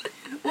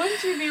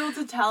 Wouldn't you be able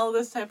to tell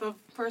this type of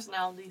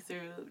personality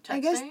through texting? I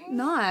guess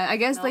not. I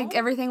guess like No?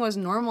 everything was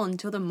normal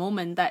until the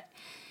moment that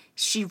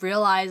she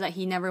realized that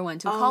he never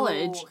went to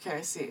college. Oh, okay,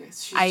 I see.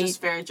 She's I-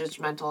 just very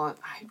judgmental.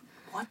 And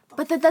what the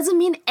But that doesn't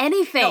mean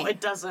anything. No,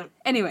 it doesn't.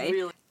 Anyway,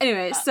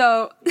 Really.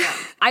 so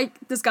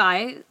this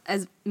guy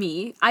as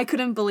me, I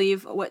couldn't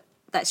believe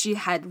that she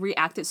had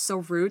reacted so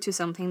rude to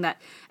something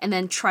that, and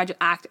then tried to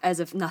act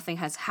as if nothing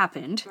has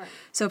happened. Right.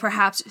 So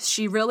perhaps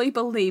she really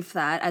believed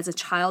that as a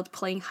child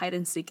playing hide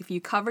and seek, if you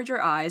covered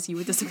your eyes, you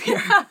would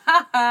disappear.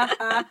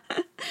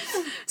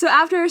 So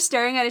after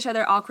staring at each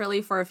other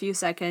awkwardly for a few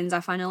seconds, I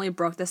finally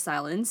broke the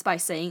silence by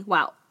saying,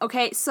 "Wow,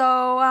 okay,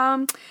 so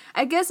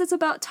I guess it's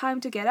about time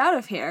to get out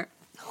of here."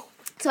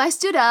 So I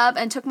stood up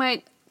and took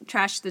my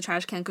trash to the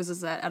trash can because it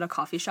was at a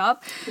coffee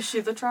shop. Is she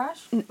the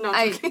trash? No,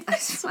 I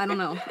it's okay. don't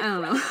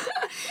know.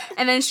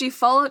 And then she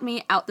followed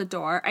me out the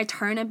door. I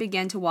turned and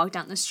began to walk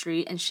down the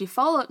street, and she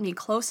followed me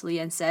closely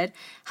and said,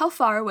 "How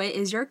far away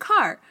is your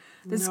car?"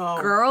 This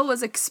No. girl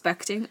was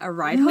expecting a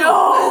ride home.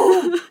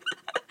 No!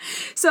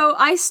 So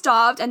I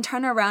stopped and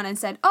turned around and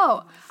said,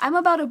 "Oh, I'm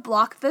about a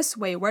block this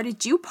way. Where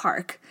did you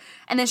park?"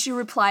 And then she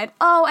replied,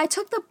 "Oh, I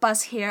took the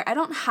bus here. I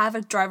don't have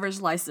a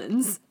driver's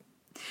license."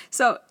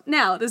 So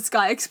now this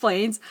guy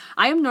explains,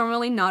 "I am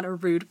normally not a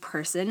rude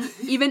person.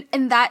 Even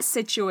in that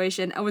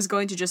situation, I was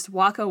going to just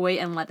walk away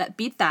and let that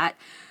beat that.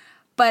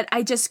 But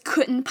I just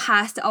couldn't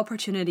pass the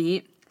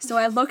opportunity. So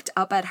I looked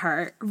up at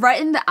her right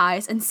in the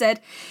eyes and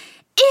said,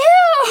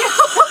 'Ew!'"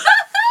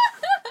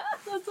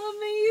 That's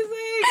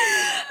amazing.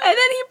 And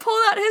then he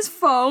pulled out his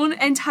phone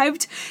and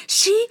typed,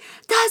 "She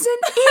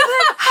doesn't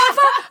even have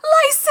a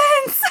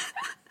license."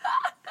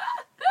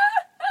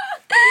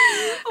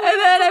 And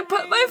then I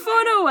put my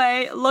phone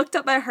away, looked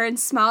up at her and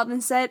smiled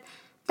and said,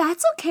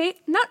 "That's okay.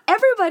 Not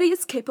everybody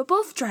is capable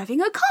of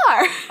driving a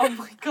car." Oh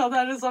my god,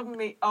 that is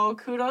amazing. Oh,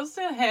 kudos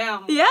to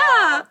him.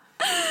 Yeah.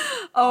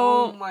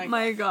 Oh Oh my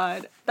my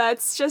god.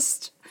 That's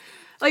just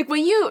like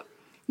when you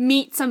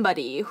meet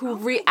somebody who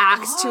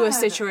reacts to a God.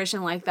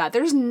 situation like that,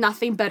 there's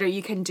nothing better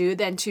you can do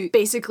than to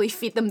basically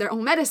feed them their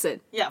own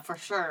medicine. Yeah, for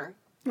sure.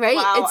 Right?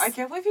 Wow, It's- I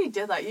can't believe you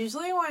did that.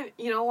 Usually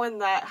when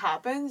that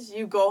happens,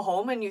 you go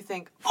home and you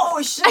think, "Oh,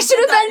 I should I should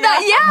have done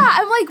that.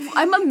 Yeah,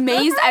 I'm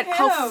amazed for at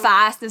how him.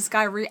 fast this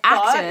guy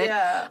reacted.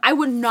 yeah. I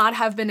would not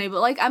have been able.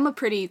 Like, I'm a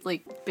pretty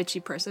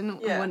bitchy person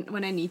Yeah.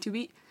 when I need to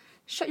be.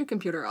 Shut your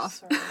computer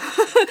off.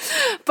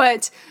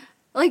 But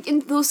like in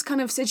those kind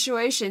of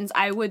situations,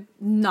 I would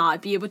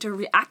not be able to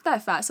react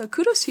that fast. So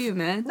kudos to you,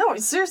 man. No,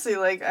 seriously,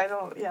 I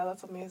don't. Yeah,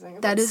 that's amazing.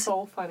 That That's is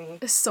so funny.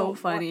 It's so what-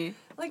 funny.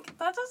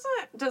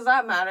 Does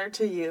that matter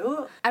to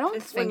you? I don't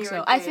If when think you so.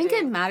 were I think it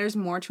dating- matters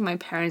more to my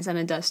parents than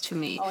it does to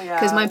me. Oh yeah.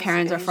 Because my it's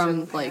parents are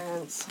from Asian like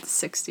parents.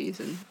 60s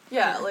and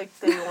Yeah, like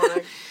they want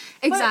to.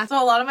 exactly.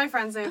 So a lot of my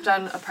friends, they've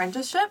done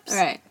apprenticeships.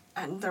 Right.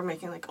 and they're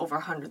making like over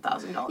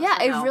 $100,000. Yeah,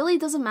 right it now. really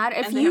doesn't matter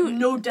if And they you. have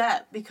no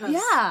debt because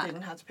Yeah. they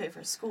didn't have to pay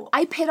for school.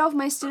 I paid off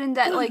my student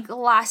debt like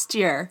last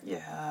year,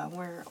 Yeah,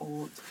 we're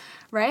old.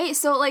 right?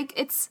 So like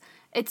it's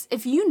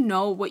if you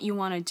know what you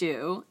want to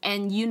do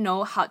and you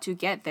know how to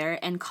get there,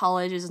 and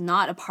college is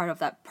not a part of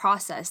that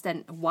process,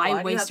 then why Why do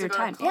you waste have to your go to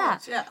time?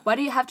 college? Yeah. Why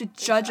do you have to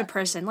judge a Exactly.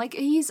 person? Like,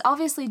 he's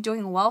obviously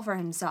doing well for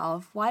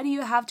himself. Why do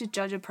you have to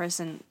judge a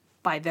person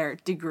by their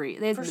degree?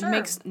 It For sure.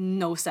 makes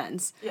no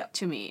sense Yeah.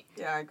 to me.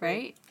 Yeah, I agree.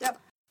 Right? Yep.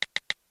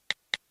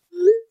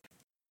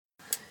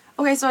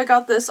 Okay, so I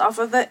got this off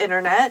of the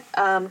internet.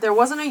 There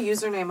wasn't a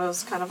username, it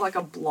was kind of like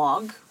a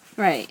blog.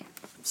 Right.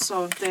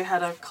 So they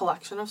had a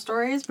collection of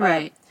stories, but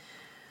Right.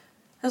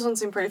 this one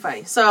seemed pretty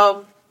funny.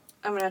 So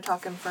I'm going to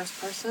talk in first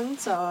person.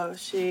 So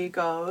she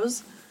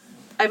goes,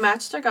 I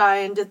matched a guy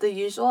and did the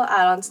usual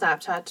ad on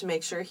Snapchat to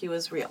make sure he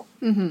was real.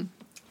 Mm-hmm.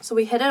 So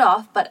we hit it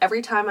off, but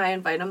every time I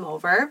invite him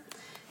over,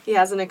 he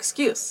has an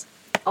excuse.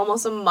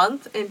 Almost a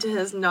month into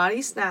his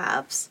naughty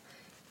snaps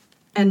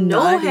and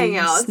no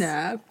hangouts.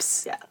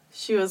 Snaps. Yeah.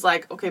 She was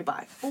like, okay,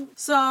 bye.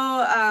 So,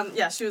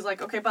 yeah, she was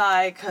like, okay,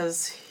 bye,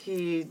 because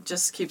he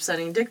just keeps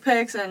sending dick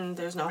pics and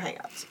there's no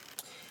hangouts.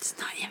 It's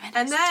not even.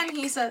 And then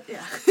he said,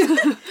 yeah.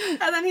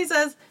 And then he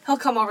says he'll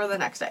come over the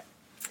next day.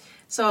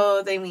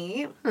 So they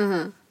meet.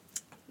 Mm-hmm.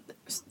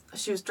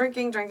 She was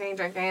drinking,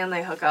 and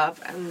they hook up,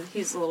 and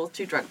he's a little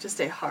too drunk to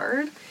stay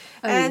hard.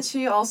 And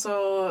she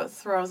also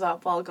throws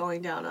up while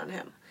going down on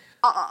him.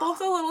 Both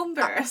a little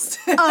embarrassed.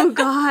 Oh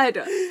God.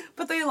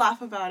 But they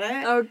laugh about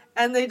it. Okay.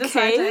 And they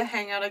decide to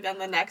hang out again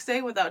the next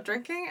day without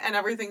drinking, and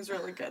everything's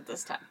really good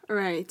this time.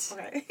 Right.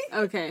 Okay.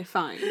 Okay.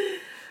 Fine.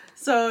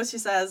 So she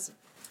says,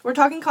 we're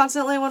talking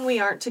constantly when we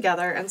aren't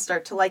together and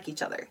start to like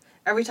each other.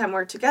 Every time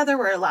we're together,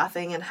 we're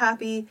laughing and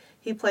happy.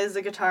 He plays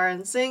the guitar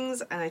and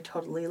sings, and I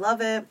totally love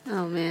it.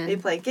 Oh man. We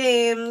play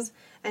games,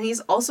 and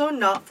he's also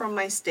not from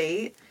my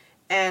state,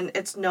 and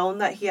it's known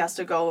that he has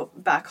to go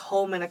back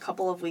home in a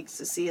couple of weeks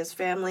to see his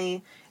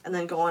family and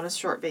then go on a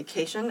short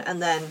vacation,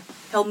 and then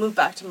he'll move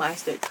back to my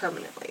state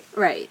permanently.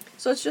 Right.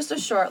 So it's just a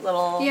short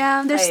little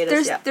Yeah.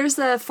 hiatus, There's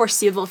a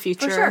foreseeable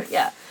future. For sure,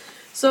 yeah.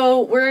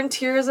 So we're in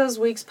tears as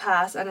weeks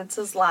pass, and it's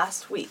his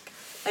last week.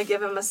 I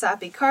give him a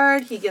sappy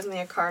card, he gives me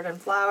a card and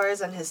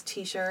flowers, and his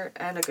t-shirt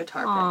and a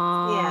guitar pick.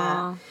 Aww.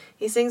 Yeah.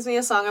 He sings me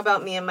a song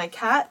about me and my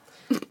cat,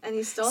 and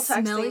he's still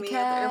texting Smelly me cat.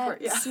 at the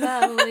airport. Yeah.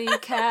 Smelly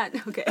cat.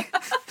 Okay.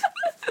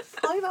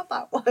 Probably not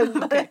that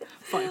one. Okay.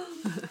 Fine.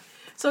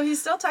 So he's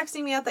still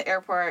texting me at the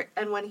airport,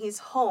 and when he's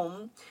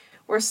home,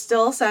 we're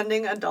still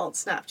sending adult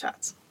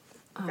Snapchats.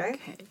 Okay?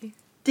 Okay.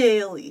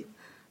 Daily.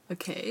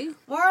 Okay.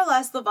 More or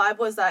less, the vibe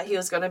was that he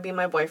was going to be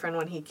my boyfriend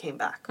when he came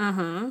back.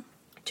 Uh-huh.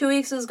 2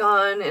 weeks is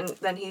gone, and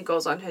then he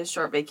goes on his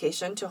short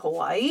vacation to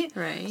Hawaii.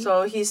 Right.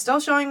 So he's still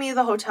showing me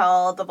the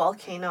hotel, the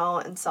volcano,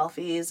 and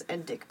selfies,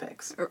 and dick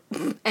pics.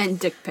 And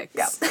dick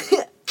pics.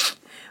 Yeah.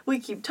 We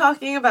keep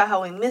talking about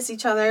how we miss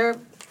each other,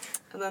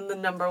 and then the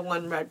number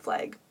one red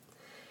flag.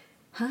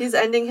 Huh? He's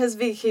ending his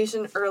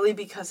vacation early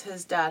because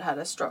his dad had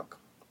a stroke.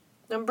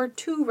 Number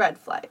 2 red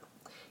flag.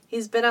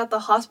 He's been at the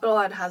hospital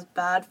and has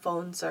bad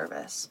phone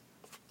service.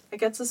 I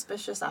get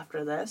suspicious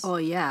after this. Oh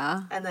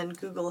yeah. And then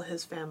Google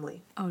his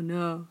family. Oh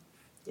no.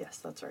 Yes,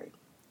 that's right.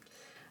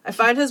 I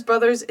find his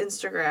brother's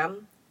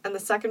Instagram, and the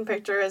second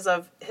picture is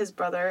of his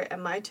brother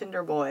and my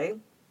Tinder boy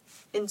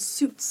in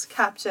suits,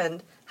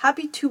 captioned,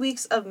 "Happy 2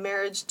 weeks of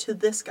marriage to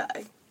this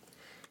guy."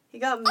 He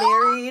got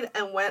married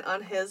and went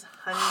on his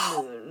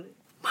honeymoon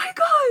My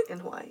God. in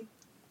Hawaii.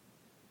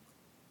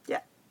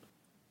 Yeah.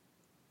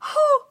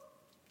 Oh,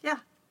 Yeah.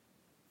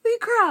 holy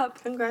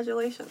crap.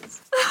 Congratulations.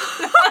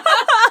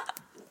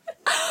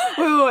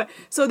 Wait.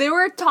 So they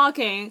were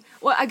talking.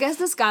 Well, I guess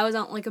this guy was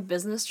on like a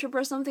business trip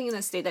or something in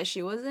the state that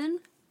she was in.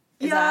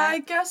 Is Yeah, that- I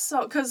guess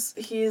so, because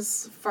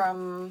he's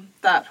from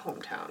that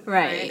hometown.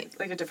 Right.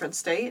 Like a different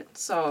state.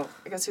 So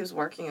I guess he was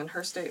working in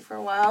her state for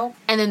a while.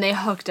 And then they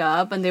hooked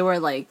up and they were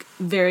like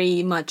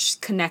very much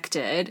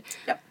connected.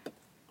 Yep.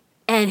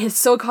 And his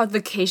so-called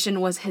vacation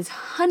was his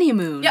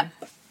honeymoon. Yep.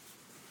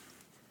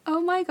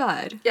 Oh my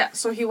God. Yeah,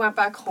 so he went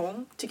back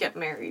home to get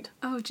married.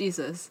 Oh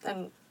Jesus.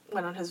 Then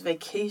went on his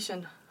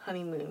vacation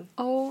honeymoon.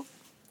 Oh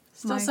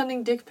Still My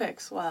sending dick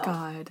pics. Wow.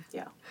 God.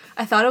 Yeah.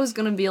 I thought it was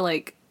gonna be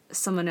like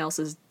someone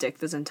else's dick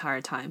this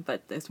entire time,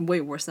 but it's way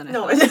worse than I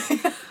No, thought.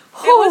 it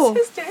Oh.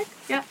 was his dick.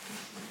 Yeah.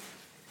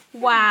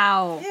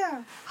 Wow.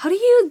 Yeah. How do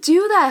you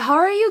do that? How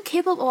are you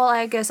capable? Well,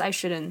 I guess I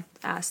shouldn't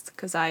ask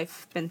because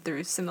I've been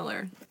through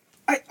similar.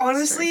 I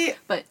honestly,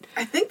 But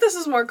I think this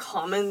is more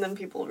common than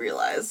people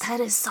realize.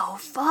 that is so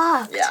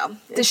fucked. Yeah.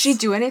 Did she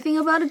do anything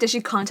about it? Did she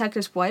contact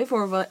his wife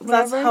or whatever?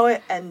 That's how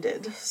it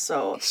ended.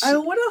 So I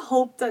would have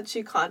hoped that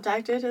she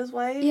contacted his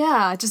wife.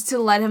 Yeah, just to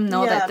let him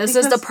know Yeah, that this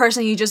is the because-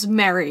 person you just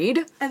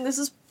married. And this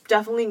is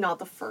definitely not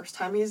the first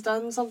time he's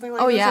done something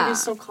like Oh, this. yeah. And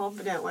he's so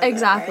confident with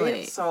Exactly. it,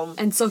 right? So,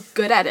 And so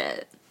good at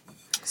it.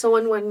 so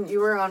when you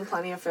were on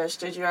Plenty of Fish,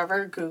 did you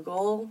ever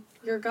Google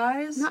your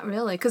guys? Not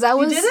really, because I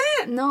was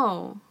didn't?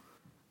 No,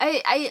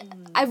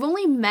 I've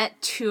only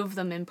met 2 of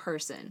them in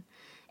person,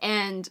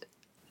 and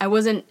I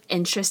wasn't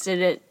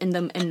interested in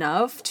them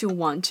enough to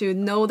want to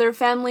know their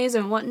families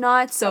and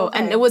whatnot. So,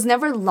 and Okay. it was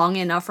never long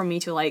enough for me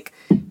to like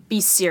be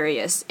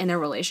serious in a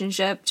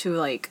relationship to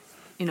like,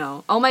 you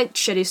know, all my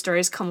shitty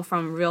stories come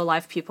from real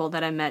life people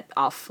that I met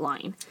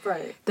offline.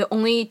 Right. The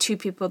only 2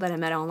 people that I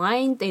met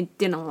online, they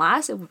didn't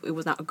last. It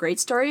was not great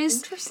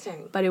stories,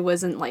 Interesting. but it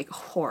wasn't like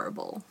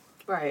horrible.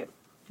 Right.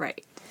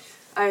 Right.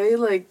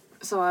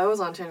 So I was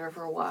on Tinder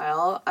for a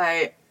while.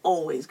 I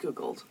always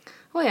Googled.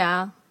 Well,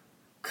 yeah.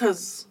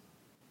 Because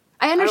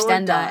I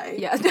understand wanna that. die.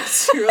 Yeah.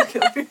 serial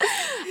killer.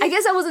 I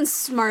guess I wasn't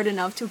smart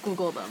enough to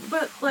Google them.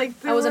 But, like,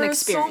 there I wasn't were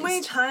so many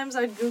experienced. times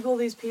I'd Google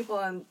these people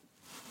and,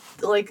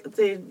 like,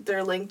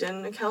 their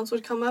LinkedIn accounts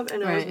would come up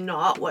and it was Right.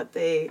 not what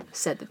they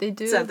Said that they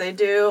do. said they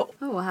do.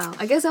 Oh, wow.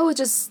 I guess I was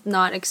just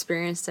not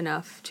experienced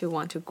enough to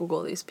want to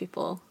Google these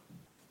people.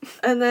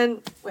 And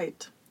then,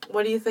 wait,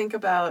 what do you think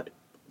about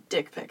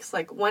dick pics?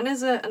 Like, when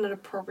is it an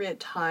appropriate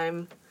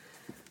time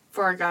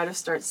for a guy to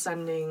start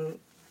sending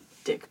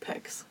dick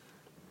pics?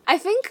 I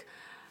think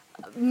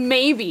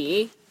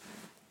maybe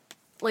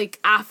like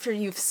after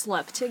you've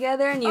slept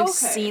together and you've Okay.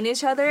 seen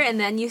each other and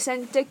then you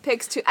send dick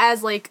pics to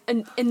as like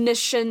an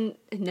ignition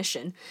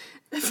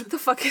what the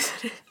fuck is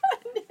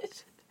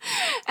it?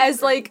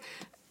 As like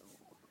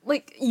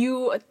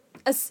you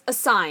a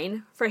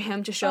sign for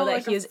him to show that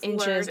like he a is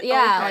interested. flirt.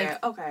 Yeah,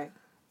 Okay, okay.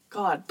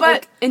 God,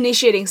 like but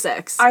initiating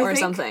sex I or think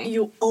something.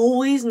 you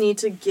always need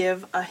to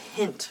give a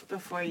hint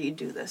before you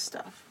do this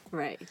stuff.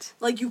 Right.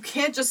 Like, you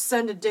can't just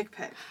send a dick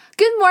pic.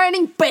 Good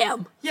morning,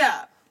 bam.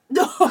 Yeah.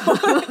 No.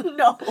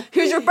 No.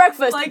 Here's your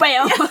breakfast, Like,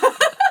 bam.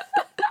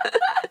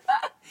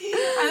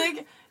 I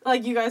think,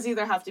 like, you guys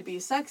either have to be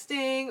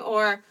sexting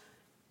or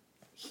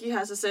he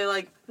has to say,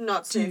 like,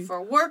 not safe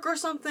for work or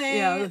something.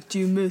 Yeah. Like, do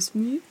you miss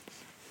me?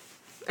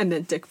 And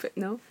then dick pic.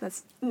 No,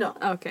 that's No.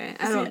 okay.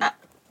 I See, don't.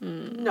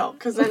 No,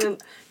 because then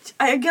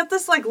I get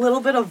this, like,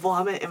 little bit of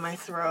vomit in my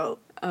throat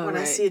Oh, when I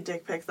right. see a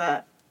dick pic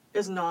that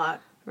is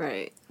not.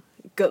 Right.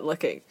 Good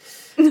looking.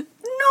 No,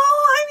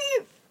 I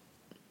mean,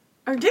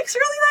 are dicks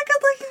really that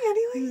good looking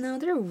anyway? No,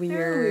 they're weird.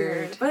 They're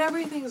weird. But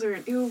everything's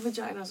weird. Ew,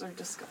 vaginas are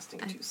disgusting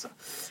too, so.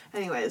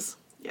 Anyways,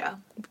 yeah.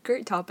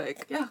 Great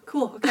topic. Yeah,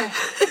 cool, okay.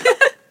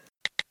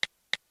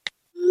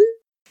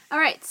 All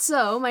right,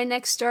 so my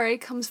next story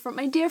comes from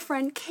my dear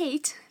friend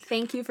Kate.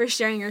 Thank you for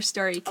sharing your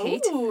story,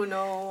 Kate. Ooh,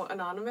 no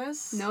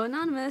anonymous? No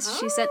anonymous.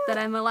 She said that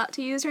I'm allowed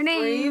to use her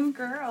name. Brave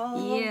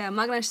girl. Yeah, I'm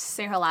not gonna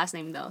say her last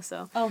name though,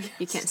 so Oh,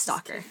 you can't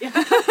stalk her.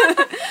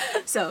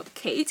 So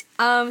Kate,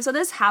 so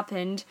this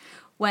happened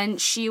when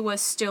she was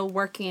still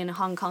working in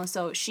Hong Kong.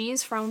 So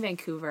she's from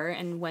Vancouver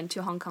and went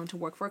to Hong Kong to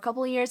work for a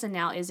couple of years and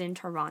now is in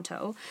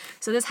Toronto.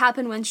 So this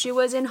happened when she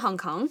was in Hong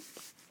Kong.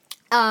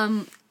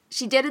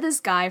 She dated this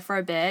guy for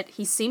a bit.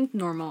 He seemed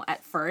normal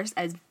at first,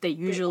 as they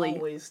usually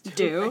always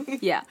do. do.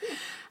 Yeah.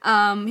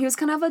 He was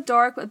kind of a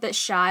dork, a bit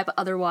shy, but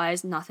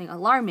otherwise nothing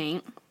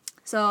alarming.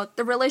 So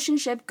the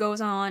relationship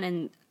goes on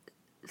and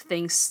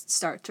things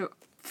start to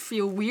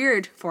feel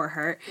weird for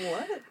her.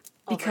 What?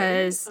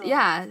 Because, Already?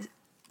 yeah,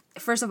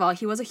 first of all,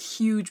 he was a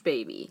huge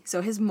baby.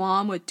 So his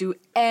mom would do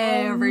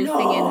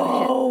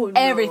everything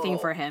everything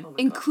for him, Oh my God.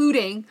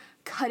 including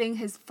cutting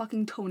his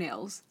fucking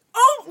toenails.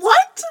 Oh,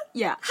 what?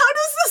 Yeah. How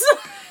does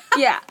this...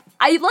 Yeah.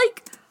 I,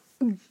 like,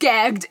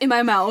 gagged in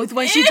my mouth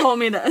when she told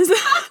me this.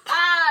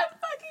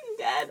 fucking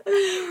dead.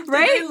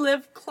 Right? Did they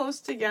live close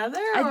together?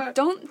 I or-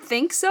 don't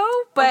think so,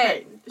 but,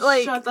 Okay,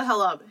 like... shut the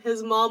hell up.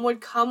 His mom would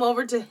come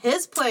over to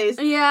his place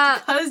Yeah.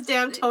 to cut his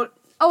damn toe.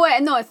 Oh,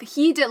 wait, no, if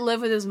he did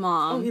live with his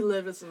mom. Oh, he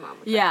lived with his mom.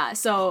 Okay. Yeah,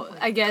 so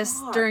I guess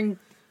God. during...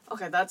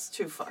 Okay, that's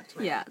too fucked,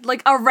 man. Yeah,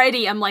 like,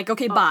 already I'm like,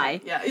 okay, bye.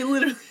 Okay, yeah, he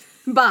literally...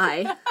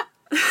 Bye.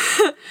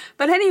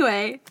 But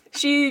anyway,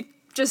 she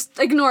just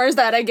ignores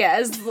that, I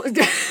guess.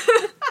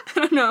 I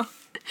don't know.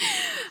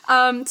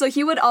 So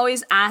he would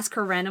always ask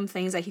her random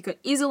things that he could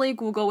easily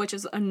Google, which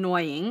is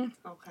annoying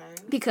Okay.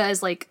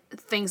 because, like,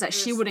 things that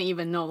she wouldn't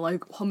even know,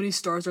 like, how many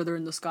stars are there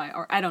in the sky?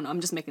 Or, I don't know,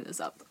 I'm just making this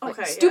up. Like,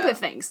 Okay, stupid yeah.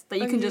 things that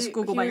you But can he- just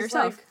Google he by was,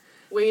 yourself. Like,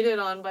 waited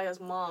on by his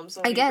mom,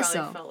 so I he guess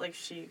probably so. felt like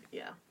she...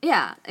 Yeah.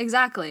 Yeah,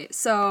 exactly.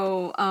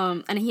 So,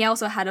 and he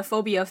also had a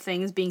phobia of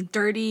things being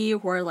dirty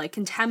or, like,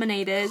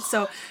 contaminated.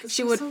 So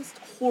she would... Sounds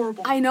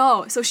horrible. I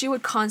know. So she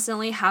would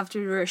constantly have to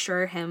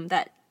reassure him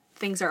that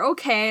things are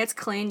okay, it's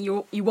clean,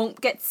 you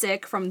won't get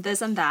sick from this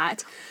and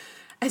that.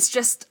 It's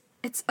just,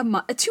 it's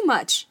too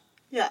much.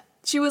 Yeah.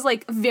 She was,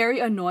 like, very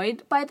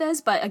annoyed by this,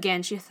 but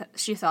again, she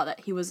thought that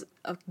he was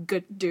a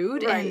good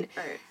dude. And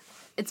Right.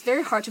 it's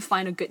very hard to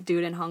find a good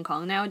dude in Hong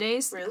Kong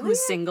nowadays Really? who's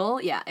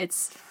single. Yeah,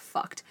 it's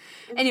fucked.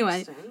 Anyway,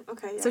 Interesting.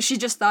 Okay, yeah. so she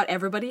just thought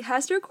everybody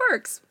has their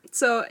quirks.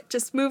 So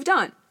just moved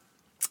on.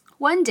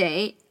 One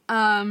day,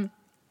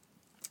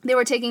 they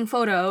were taking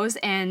photos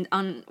and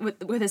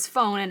with his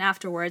phone, and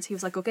afterwards he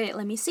was like, okay,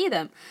 let me see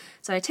them.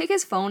 So I take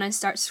his phone and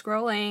start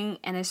scrolling,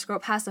 and I scroll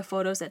past the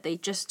photos that they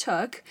just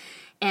took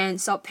and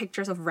saw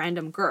pictures of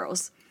random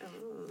girls.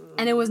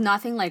 And it was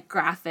nothing like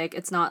graphic,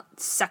 it's not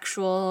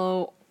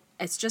sexual,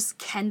 it's just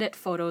candid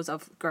photos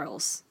of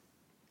girls.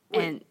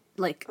 And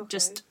like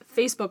just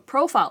Facebook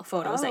profile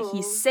photos that he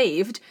Oh.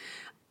 saved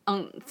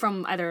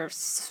from either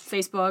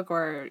Facebook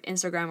or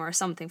Instagram or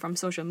something from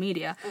social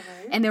media.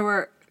 Okay. And there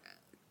were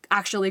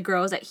actually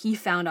girls that he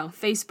found on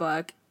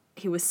Facebook.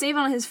 He was saved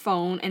on his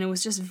phone, and it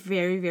was just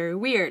very, very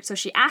weird. So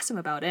she asked him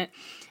about it,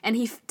 and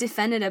he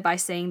defended it by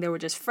saying they were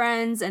just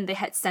friends, and they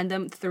had sent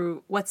them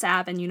through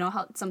WhatsApp, and you know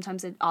how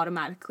sometimes it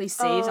automatically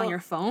saves on your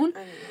phone? I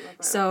didn't know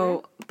that.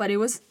 So, but it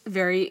was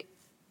very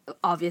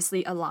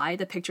obviously a lie.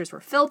 The pictures were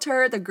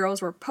filtered, the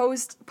girls were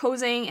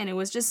posing, and it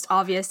was just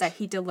obvious that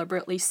he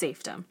deliberately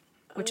saved them,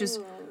 which is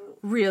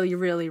really,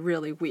 really,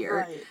 really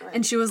weird. Right.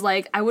 And she was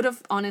like, I would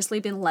have honestly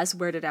been less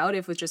weirded out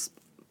if it was just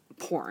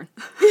porn.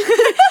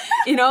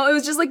 You know, it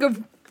was just like a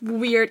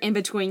weird in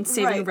between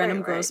saving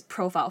random girls'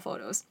 profile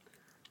photos.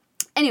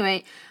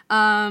 Anyway,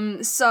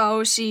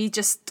 so she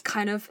just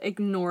kind of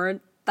ignored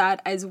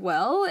that as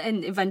well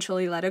and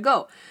eventually let it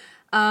go.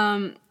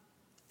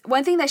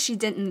 One thing that she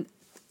didn't,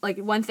 like,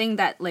 one thing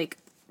that, like,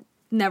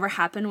 never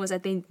happened was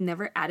that they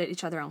never added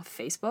each other on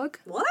Facebook.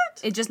 What?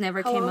 It just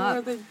never How came long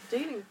up. were they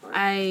dating for?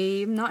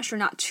 I'm not sure,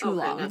 not too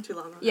long. Not too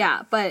long. Okay.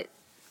 Yeah, but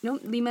no,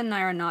 Lehman and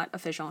I are not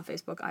official on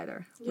Facebook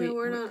either. Yeah,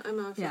 we're not. I'm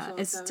not official. Yeah, with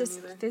it's Seven just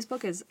either.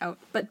 Facebook is out.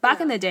 But back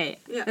in the day,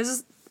 Yeah. this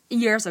is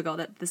years ago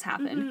that this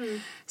happened. Mm-hmm.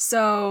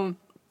 So,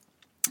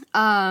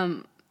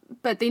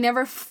 but they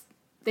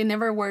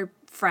never were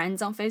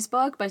friends on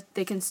Facebook, but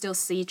they can still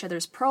see each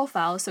other's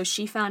profiles. So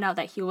she found out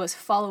that he was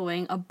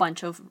following a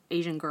bunch of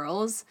Asian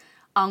girls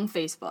on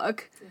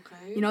Facebook.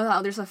 Okay. You know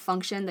how there's a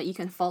function that you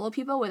can follow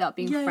people without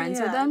being Yeah, friends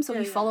with yeah, them? So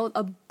yeah, he yeah. followed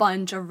a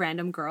bunch of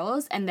random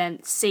girls and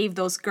then saved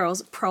those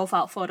girls'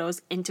 profile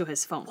photos into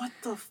his phone. What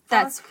the fuck?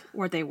 That's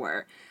where they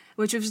were,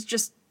 which was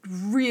just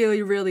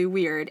really, really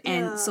weird. Yeah.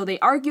 And so they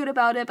argued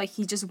about it, but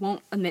he just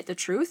won't admit the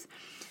truth.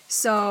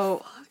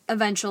 So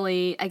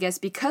eventually, I guess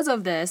because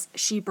of this,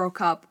 she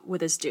broke up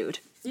with this dude.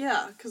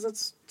 Yeah, because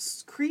it's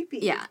creepy.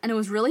 Yeah, and it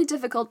was really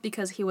difficult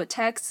because he would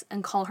text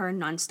and call her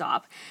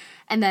nonstop.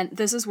 And then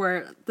this is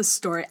where the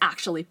story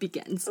actually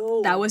begins.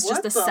 Oh, that was just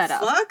what the the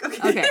setup.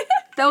 fuck? Okay.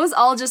 That was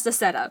all just a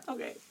setup.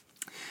 Okay.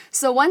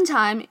 So one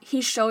time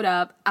he showed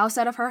up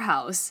outside of her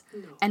house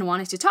and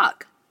wanted to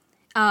talk.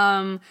 So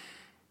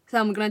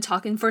I'm gonna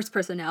talk in first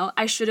person now.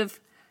 I shouldn't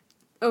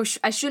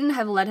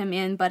have let him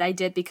in, but I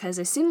did because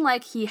it seemed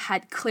like he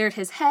had cleared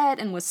his head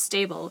and was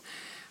stable.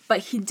 But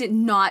he did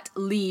not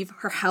leave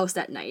her house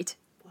that night.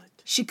 What?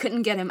 She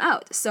couldn't get him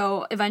out.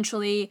 So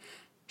eventually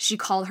she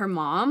called her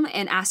mom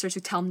and asked her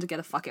to tell him to get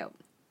the fuck out.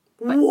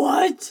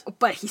 What?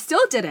 But he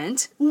still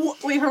didn't.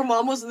 Wait, her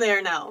mom was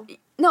there now.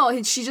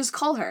 No, she just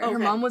called her. Her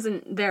Okay. mom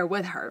wasn't there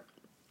with her.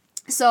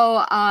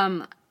 So,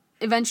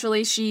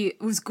 eventually she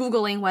was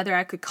Googling whether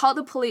I could call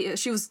the police.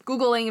 She was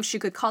Googling if she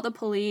could call the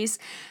police.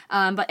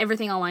 But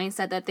everything online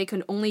said that they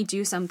could only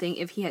do something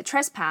if he had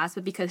trespassed,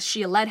 but because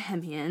she let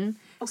him in.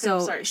 Okay, so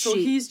sorry. So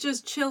he's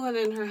just chilling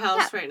in her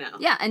house right now.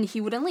 Yeah, and he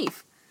wouldn't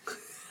leave.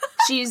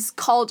 She's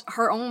called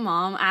her own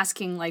mom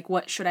asking, like,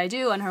 what should I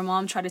do? And her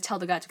mom tried to tell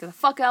the guy to get the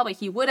fuck out, but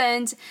he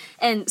wouldn't.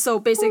 And so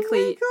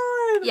basically,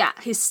 Oh my God. yeah,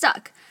 he's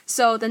stuck.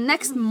 So the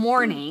next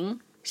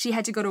morning, she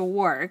had to go to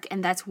work,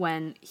 and that's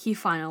when he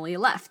finally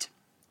left.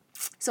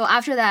 So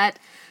after that,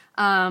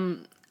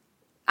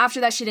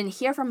 she didn't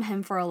hear from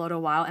him for a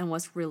little while and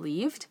was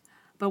relieved.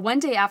 But one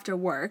day after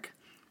work,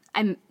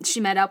 she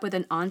met up with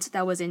an aunt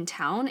that was in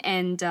town,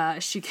 and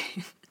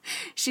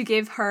she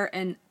gave her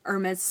an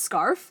Hermes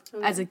scarf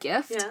as a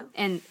gift. Yeah.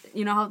 And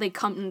you know how they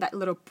come in that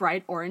little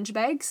bright orange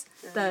bags?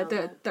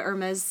 The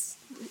Hermes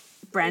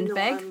brand No,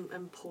 bag?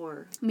 I'm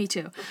poor. Me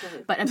too.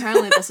 Okay. But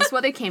apparently this is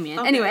what they came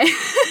in. Anyway,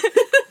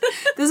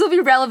 this will be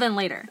relevant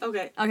later.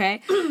 Okay.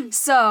 Okay.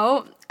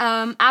 So,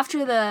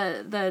 after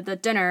the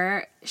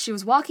dinner, she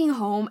was walking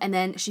home and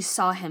then she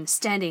saw him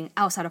standing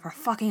outside of her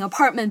fucking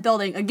apartment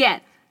building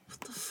again. What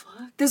the fuck?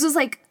 This was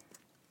like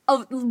a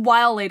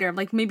while later,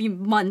 like maybe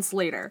months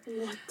later.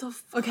 What the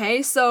fuck?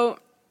 Okay, so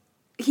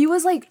he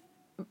was like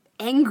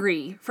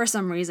angry for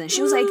some reason.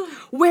 She was like,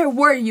 "Where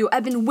were you?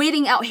 I've been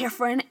waiting out here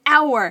for an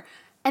hour."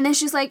 And then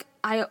she's like,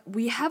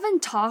 we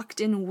haven't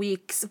talked in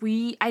weeks.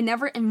 I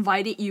never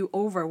invited you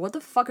over. What the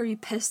fuck are you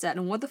pissed at?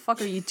 And what the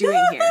fuck are you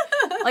doing here?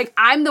 Like,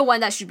 I'm the one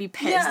that should be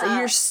pissed. That Yeah.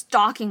 you're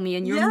stalking me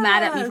and you're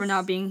mad at me for Yes.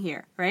 not being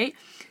here, right?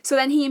 So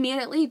then he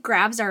immediately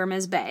grabs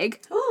Irma's bag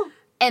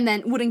and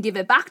then wouldn't give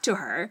it back to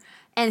her.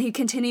 And he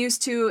continues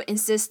to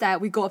insist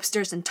that we go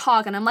upstairs and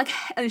talk. And I'm like,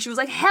 and she was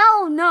like,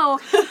 hell no.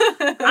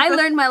 I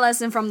learned my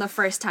lesson from the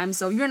first time,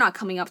 so you're not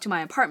coming up to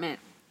my apartment.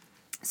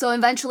 So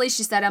eventually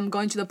she said, I'm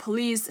going to the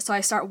police. So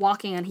I start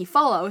walking and he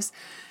follows.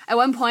 At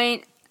one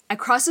point, I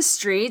cross the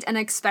street and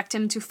I expect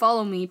him to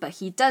follow me, but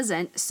he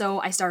doesn't. So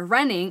I start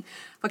running,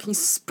 fucking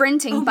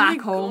sprinting back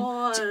home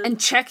God. and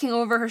checking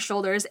over her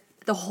shoulders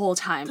the whole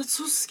time. That's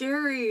so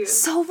scary.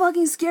 So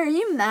fucking scary. Can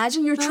you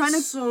imagine you're That's trying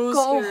to so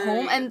go scary.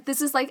 home and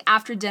this is like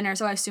after dinner,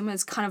 so I assume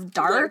it's kind of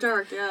dark.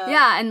 Dark, yeah.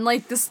 Yeah, and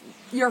like this,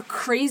 your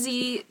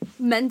crazy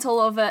mental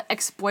of a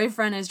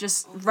ex-boyfriend is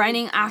just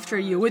running after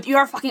you with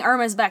your fucking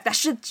Hermes bag.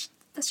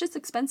 That's just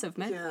expensive,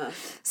 man. Yeah.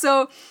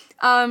 So,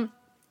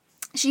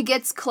 She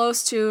gets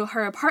close to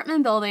her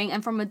apartment building,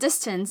 and from a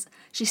distance,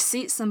 she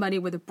sees somebody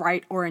with a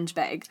bright orange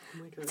bag. Oh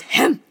my God. It's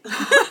him!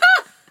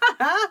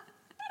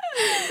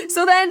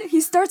 So then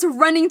he starts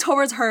running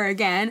towards her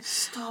again.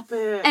 Stop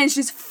it. And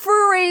she's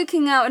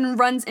freaking out and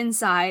runs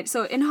inside.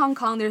 So in Hong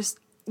Kong, there's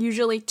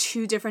usually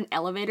 2 different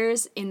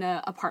elevators in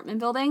an apartment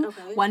building.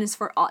 Okay. One is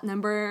for odd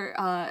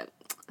number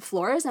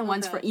floors, and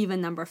one's for Okay. even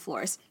number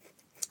floors.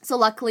 So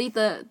luckily,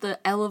 the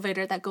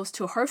elevator that goes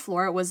to her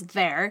floor was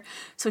there.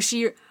 So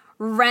she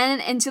ran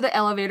into the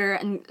elevator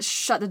and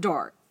shut the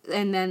door,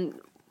 and then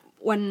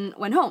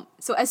went home.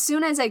 So as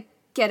soon as I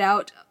get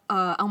out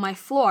on my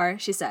floor,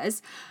 she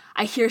says,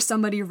 I hear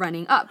somebody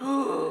running up.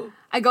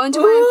 I go into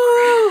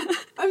my...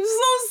 I'm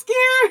so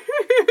scared.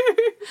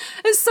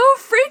 It's so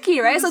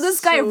freaky, right? So this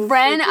guy so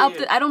ran up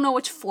freaky. I don't know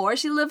which floor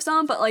she lives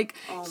on, but like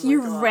Oh he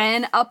my God.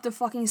 ran up the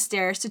fucking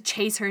stairs to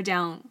chase her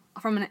down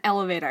from an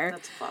elevator.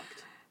 That's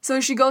fucked. So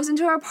she goes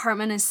into her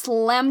apartment and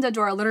slammed the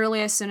door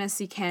literally as soon as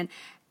he can.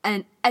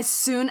 And as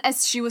soon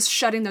as she was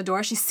shutting the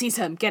door, she sees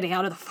him getting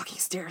out of the fucking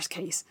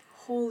staircase.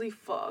 Holy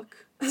fuck.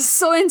 It's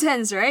so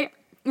intense, right?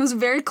 It was a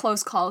very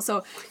close call.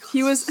 So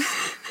he was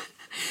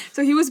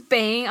so he was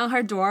banging on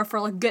her door for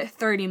like a good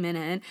 30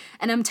 minutes,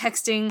 and I'm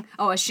texting,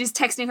 she's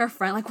texting her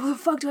friend like, what the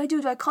fuck do I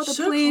do? Do I call the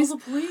Should've police?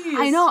 called the police.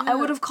 I know, I Yeah.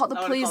 would have called the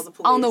I would've police called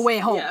the on the police. way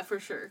home. Yeah, for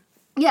sure.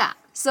 Yeah.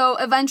 So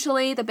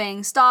eventually the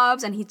bang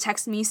stops and he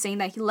texts me saying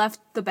that he left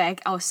the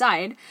bag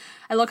outside.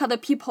 I look at the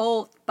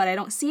peephole, but I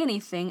don't see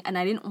anything, and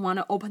I didn't want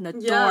to open the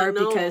Yeah, door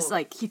no. because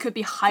like he could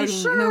be hiding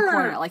in the sure.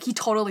 corner. Like he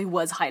totally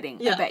was hiding,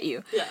 Yeah. I bet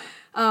you.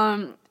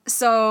 Yeah.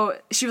 So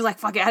she was like,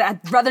 fuck it,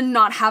 I'd rather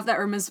not have that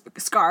Hermes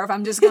scarf.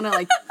 I'm just gonna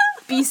like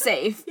be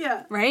safe.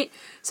 Yeah. Right?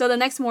 So the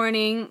next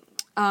morning,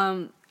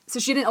 so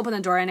she didn't open the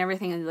door and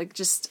everything, and like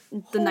just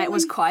the night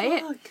was Holy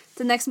quiet. fuck.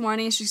 The next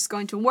morning she's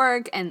going to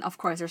work, and of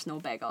course there's no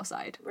bag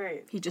outside.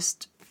 Right. He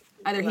just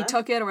either he Left?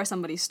 took it or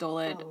somebody stole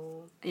it.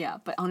 Oh. Yeah,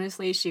 but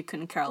honestly she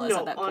couldn't care less No,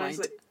 at that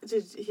honestly. point.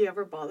 Did he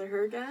ever bother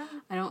her again?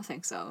 I don't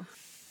think so.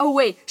 Oh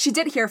wait, she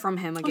did hear from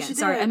him again. she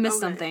Sorry, I did? missed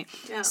Okay. something.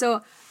 Yeah.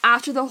 So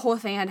after the whole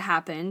thing had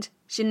happened,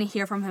 she didn't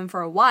hear from him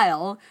for a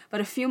while,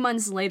 but a few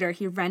months later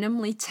he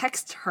randomly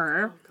texted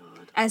her Oh,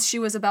 God. as she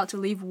was about to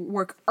leave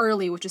work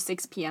early, which is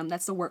 6 p.m.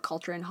 That's the work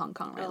culture in Hong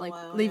Kong, right? Oh, like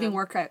wow, leaving yeah.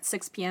 work at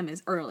 6 p.m.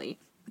 is early.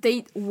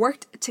 They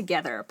worked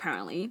together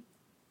apparently.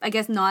 I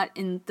guess not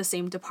in the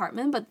same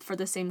department, but for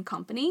the same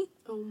company.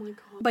 Oh my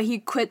God. But he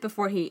quit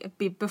before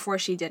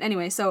she did.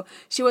 Anyway, so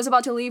she was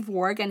about to leave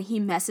work and he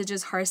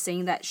messages her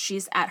saying that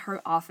she's at her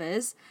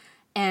office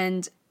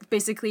and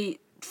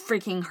basically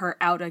freaking her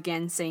out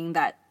again, saying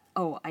that,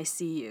 oh, I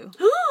see you.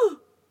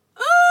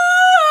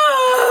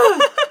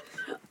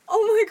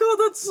 Oh my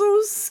God, that's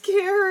so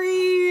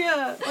scary.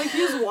 Like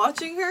he was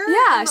watching her?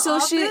 Yeah, in the so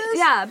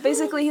office?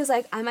 basically he's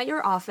like, I'm at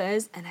your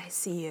office and I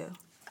see you.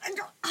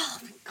 Oh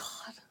my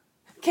God.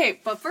 Okay,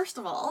 but first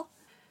of all,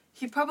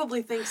 he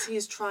probably thinks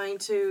he's trying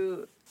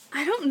to...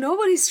 I don't know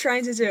what he's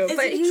trying to do, Is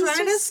but he he's trying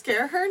to just,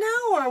 scare her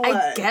now or what?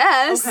 I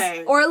guess.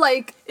 Okay. Or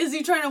like, Is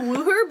he trying to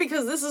woo her?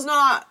 Because this is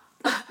not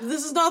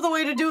the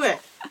way to do it.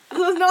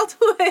 This is not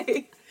the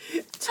way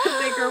to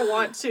make her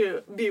want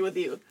to be with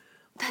you.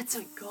 that's, Oh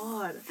my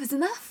God. isn't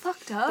that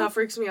fucked up? That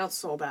freaks me out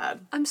so bad.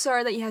 I'm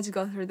sorry that you had to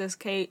go through this,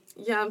 Kate.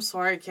 Yeah, I'm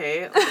sorry,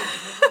 Kate.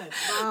 Oh my God.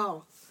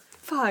 Wow.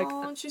 Fuck.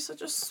 Oh, and she's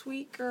such a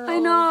sweet girl. I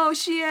know,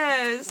 she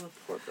is. Oh,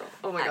 poor girl.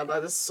 Oh my God,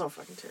 that is so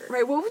fucking terrible.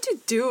 Right, what would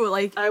you do?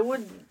 Like, I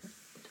would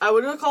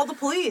have called the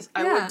police.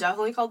 I Yeah. would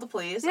definitely called the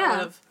police. Yeah. I would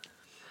have.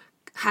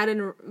 had a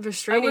I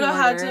restraining would have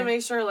had order to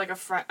make sure like a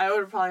friend. I would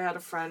have probably had a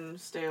friend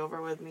stay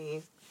over with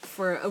me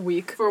for a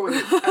week. for a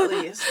week at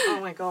least. Oh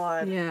my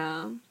God.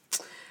 Yeah.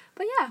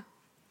 But yeah.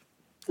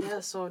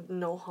 Yeah. So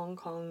no Hong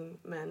Kong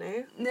men,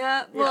 eh?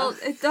 Yeah, well,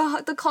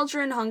 the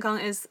culture in Hong Kong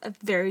is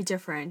very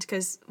different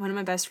because one of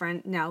my best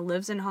friend now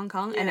lives in Hong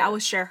Kong, and Yeah. I will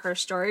share her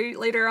story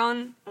later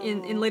on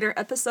in later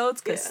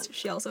episodes because Yeah.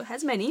 she also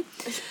has many.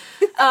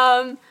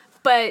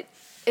 But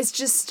it's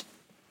just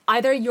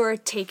either you're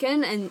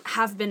taken and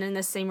have been in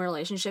the same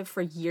relationship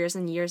for years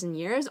and years and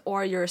years,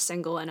 or you're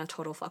single and a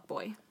total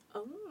fuckboy.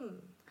 Oh.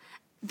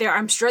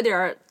 I'm sure there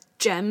are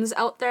gems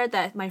out there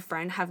that my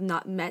friend have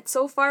not met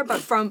so far,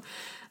 but from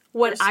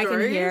what Their I can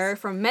stories? hear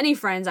from many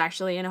friends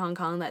actually in Hong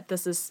Kong, that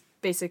this is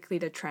basically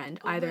the trend.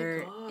 my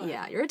Either God.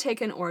 yeah, you're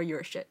taken or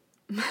you're shit.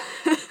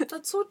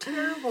 That's so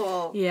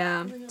terrible.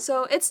 Yeah.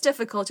 So it's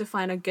difficult to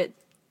find a good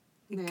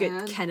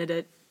Man.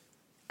 candidate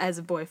as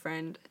a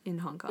boyfriend in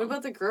Hong Kong. What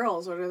about the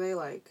girls? What are they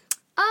like?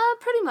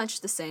 Pretty much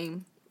the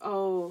same.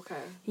 Oh,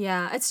 okay.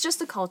 Yeah, it's just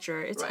the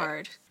culture. It's Right.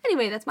 hard.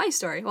 Anyway, that's my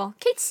story. Well,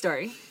 Kate's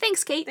story.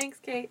 Thanks, Kate. Thanks,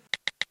 Kate.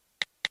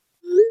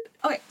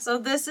 Okay, so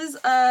this is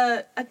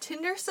a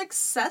Tinder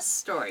success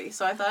story.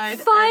 So I thought I'd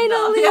end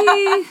Finally.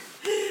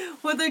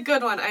 up, with a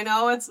good one. I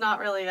know it's not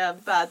really a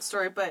bad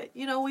story, but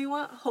you know we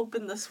want hope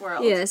in this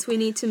world. Yes, we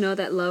need to know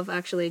that love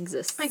actually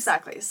exists.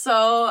 Exactly.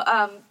 So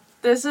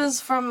this is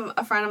from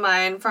a friend of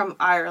mine from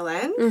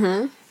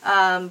Ireland.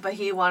 But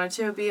he wanted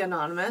to be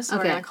anonymous, so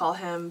Okay. we're gonna call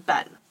him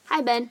Ben.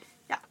 Hi, Ben.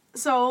 Yeah.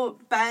 So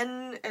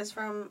Ben is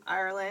from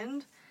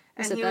Ireland.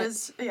 And said he that.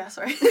 was, he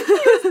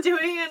was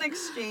doing an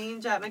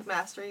exchange at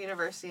McMaster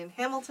University in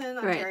Hamilton,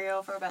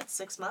 Ontario for about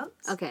 6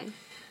 months. Okay.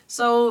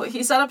 So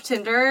he set up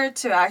Tinder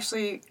to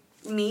actually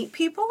meet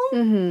people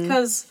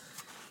because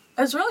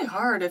it's really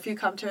hard if you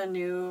come to a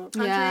new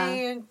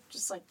country and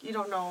just like you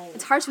don't know.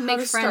 It's hard to how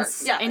make start.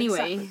 friends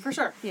anyway. Exactly, for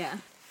sure. Yeah.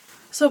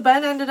 So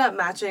Ben ended up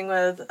matching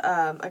with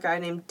a guy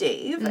named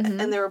Dave,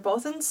 and they were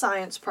both in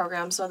science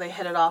programs, so they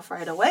hit it off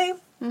right away.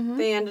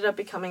 They ended up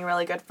becoming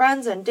really good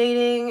friends and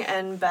dating,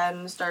 and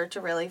Ben started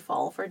to really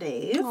fall for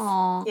Dave.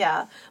 Aww.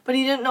 Yeah, but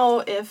he didn't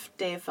know if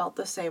Dave felt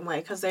the same way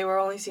because they were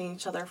only seeing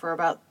each other for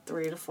about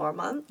 3 to 4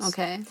 months.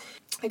 Okay.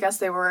 I guess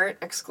they weren't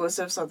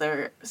exclusive, so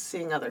they're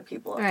seeing other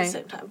people at Right. the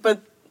same time,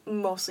 but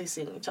mostly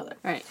seeing each other.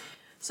 Right.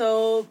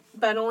 So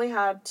Ben only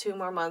had 2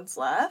 more months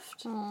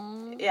left.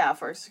 Aww. Yeah,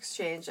 for his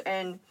exchange,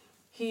 and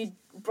he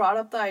brought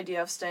up the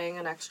idea of staying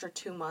an extra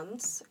 2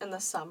 months in the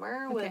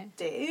summer with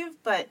Dave,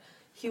 but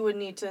he would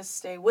need to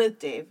stay with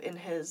Dave in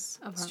his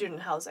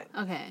student housing.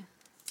 Okay.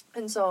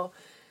 And so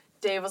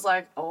Dave was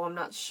like, oh, I'm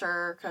not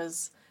sure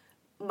because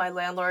my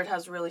landlord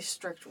has really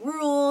strict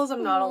rules.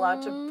 I'm not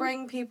allowed to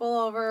bring people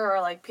over,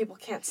 or like people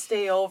can't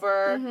stay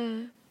over.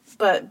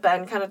 But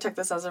Ben kind of took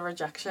this as a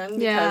rejection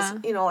because,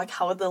 you know, like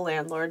how would the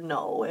landlord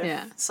know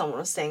if someone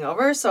was staying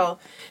over? So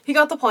he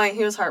got the point.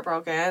 He was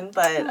heartbroken,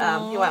 but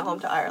he went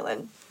home to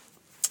Ireland.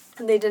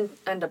 And they didn't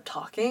end up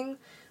talking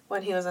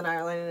when he was in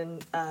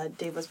Ireland and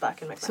Dave was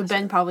back in McMaster. So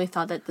Ben probably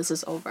thought that this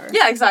is over.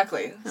 Yeah,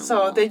 exactly.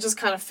 So they just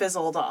kind of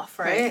fizzled off,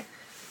 right?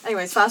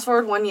 Anyways, fast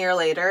forward 1 year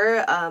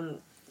later,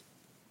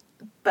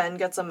 Ben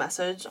gets a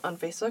message on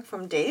Facebook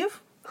from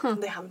Dave.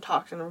 They haven't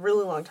talked in a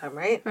really long time,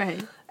 right?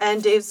 Right.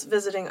 And Dave's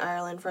visiting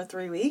Ireland for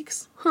 3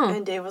 weeks.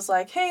 And Dave was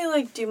like, hey,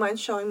 like, do you mind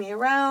showing me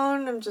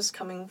around? I'm just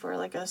coming for,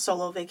 like, a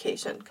solo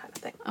vacation kind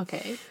of thing.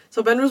 Okay.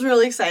 So Ben was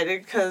really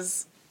excited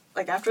because,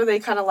 like, after they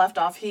kind of left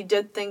off, he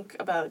did think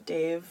about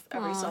Dave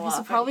every so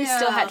often. He probably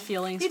still had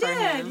feelings for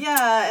him.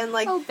 Yeah. And,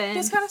 like, Ben. he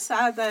was kind of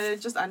sad that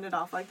it just ended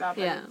off like that.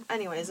 But Yeah.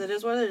 anyways, it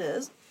is what it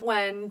is.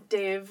 When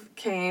Dave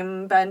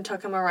came, Ben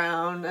took him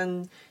around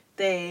and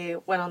they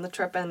went on the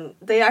trip and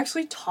they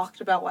actually talked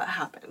about what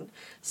happened.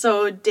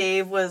 So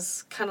Dave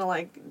was kind of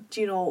like,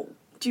 do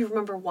you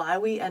remember why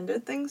we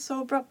ended things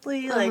so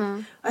abruptly? Like,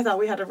 I thought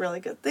we had a really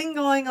good thing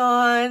going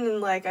on,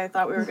 and, like, I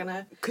thought we were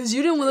gonna... Because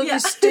you didn't want me to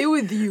stay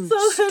with you,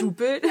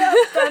 stupid. Yeah,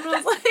 Ben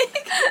was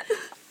like,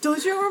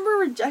 don't you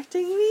remember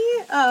rejecting me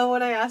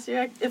when I asked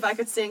you if I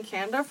could stay in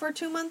Canada for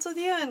 2 months with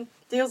you? And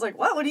Dave was like,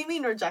 what? What do you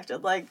mean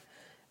rejected? Like,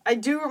 I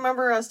do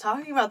remember us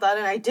talking about that,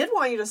 and I did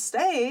want you to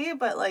stay,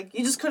 but, like,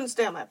 you just couldn't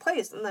stay at my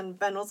place. And then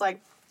Ben was like,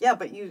 yeah,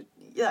 but you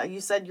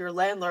said your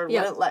landlord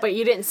wouldn't let... but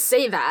you didn't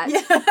say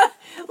that.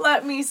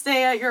 let me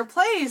stay at your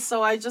place,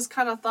 so I just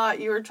kind of thought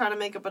you were trying to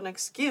make up an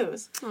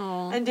excuse.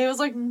 Aww. And Dave was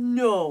like,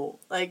 no.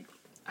 Like,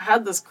 I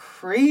had this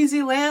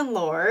crazy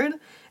landlord,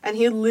 and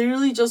he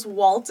literally just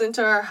waltzed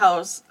into our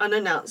house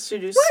unannounced to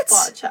do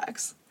spot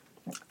checks.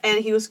 And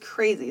he was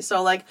crazy.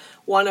 So, like,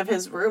 one of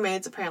his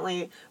roommates,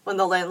 apparently, when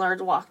the landlord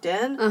walked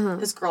in,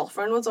 his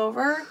girlfriend was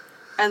over,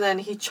 and then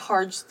he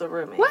charged the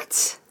roommate.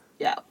 What?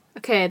 Yeah.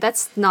 Okay,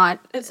 that's not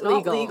It's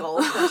legal. not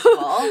legal, first of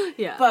all.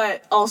 Yeah.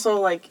 But also,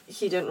 like,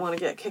 he didn't want to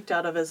get kicked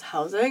out of his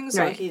housing,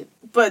 so Right.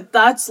 But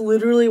that's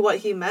literally what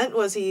he meant,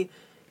 was he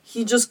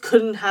just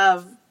couldn't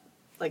have,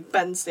 like,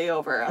 Ben stay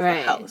over at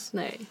the house.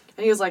 Right.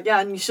 And he was like, yeah,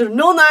 and you should have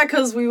known that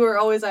because we were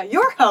always at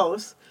your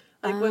house,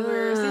 like, when we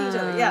were seeing each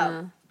other,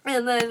 yeah.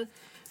 And then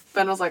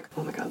Ben was like,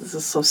 oh my god, this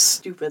is so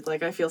stupid,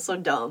 like, I feel so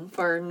dumb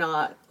for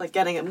not, like,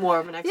 getting it more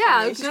of an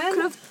explanation. Yeah,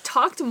 could have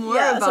talked more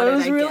about it, so it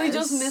was I really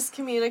guess. just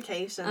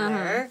miscommunication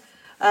there.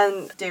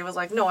 And Dave was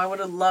like, no, I would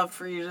have loved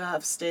for you to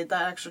have stayed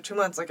that extra 2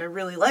 months. Like, I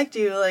really liked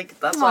you. Like,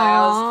 that's why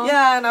I was...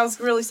 Yeah, and I was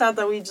really sad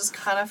that we just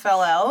kind of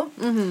fell out.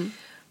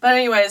 But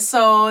anyways,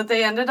 so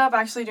they ended up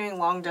actually doing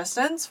long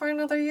distance for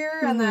another year.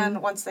 And then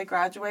once they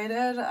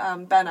graduated,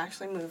 Ben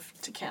actually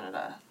moved to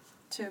Canada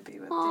to be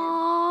with Dave.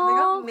 And they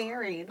got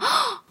married.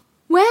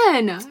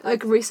 When?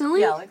 Like recently?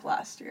 Yeah, like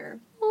last year.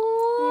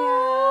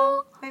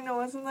 Aww. Yeah. I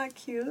know, isn't that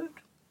cute?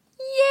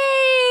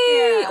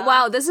 Yay! Yeah.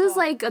 Wow, this is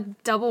like a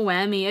double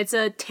whammy. It's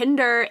a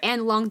Tinder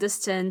and long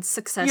distance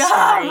success Yeah,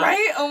 story.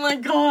 right? Oh my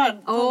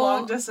god. The Oh.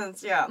 long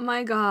distance, yeah.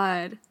 My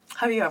god.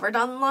 Have you ever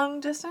done long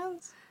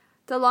distance?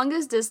 The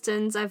longest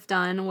distance I've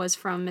done was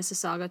from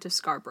Mississauga to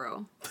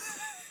Scarborough.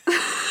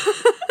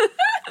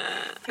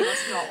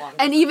 That's not long.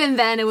 And even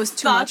then, it was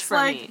too much That's for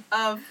like me.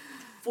 a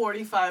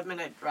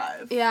 45-minute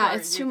drive. Yeah, for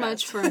it's you too guys.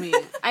 much for me.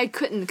 I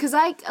couldn't. Because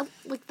like,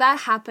 that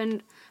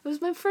happened. It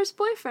was my first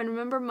boyfriend.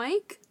 Remember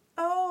Mike?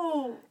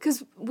 Oh.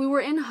 Because we were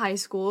in high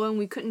school and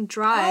we couldn't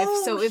drive.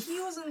 Oh, so if he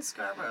was in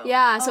Scarborough.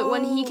 Yeah, so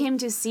when he came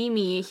to see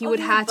me, he would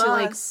he have to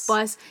like bus.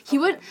 bus. He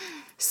would,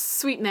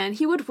 sweet man,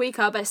 he would wake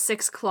up at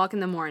 6 o'clock in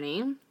the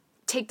morning,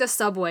 take the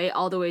subway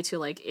all the way to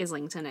like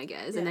Islington, I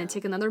guess, and then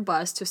take another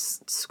bus to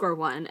Square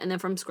One, and then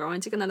from Square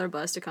One take another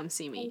bus to come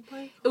see me. Oh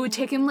my It would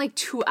take him like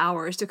 2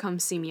 hours to come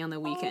see me on the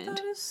weekend. Oh,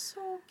 that is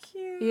so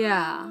cute.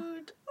 Yeah.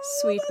 Oh,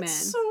 Sweet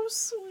that's man. so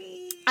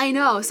sweet. I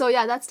know. So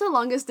yeah, that's the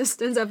longest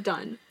distance I've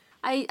done.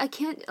 I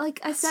can't, like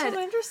I said. So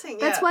interesting.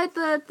 That's yeah. why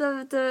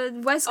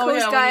the West Oh, Coast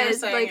yeah, when guy you were is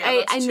saying, like yeah,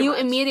 I that's too knew much.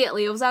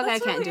 immediately. I was like,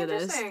 That's I can't really do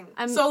this.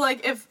 interesting. So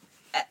like if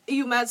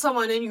you met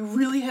someone and you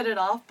really hit it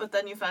off, but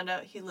then you found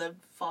out he lived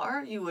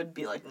far, you would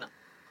be like, no.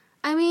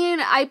 I mean,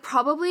 I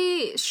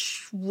probably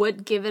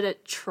would give it a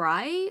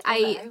try.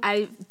 Okay.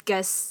 I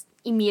guess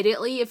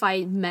immediately if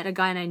I met a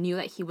guy and I knew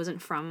that he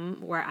wasn't from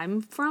where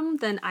I'm from,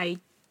 then I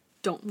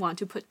don't want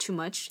to put too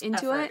much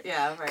into Effort, it.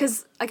 yeah, right.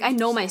 Because like I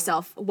know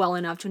myself well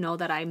enough to know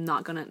that I'm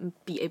not gonna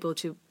be able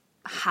to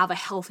have a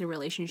healthy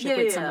relationship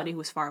with somebody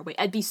who's far away.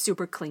 I'd be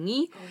super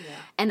clingy,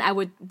 and I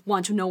would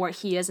want to know where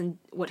he is and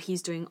what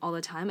he's doing all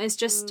the time. It's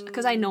just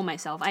because I know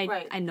myself.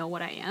 I know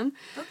what I am.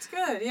 That's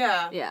good,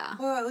 yeah. Yeah.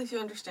 Well, at least you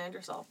understand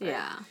yourself, right?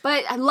 Yeah,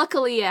 but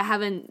luckily I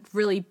haven't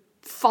really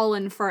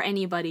fallen for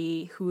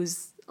anybody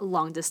who's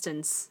long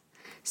distance,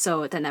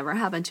 so that never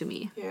happened to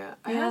me. Yeah.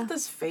 I had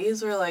this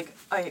phase where, like,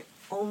 I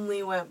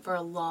only went for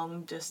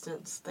long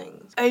distance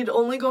things. I'd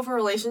only go for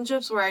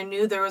relationships where I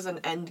knew there was an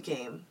end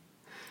game.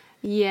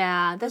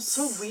 Yeah, that's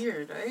So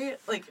weird, right?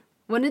 Like,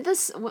 when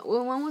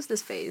was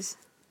this phase?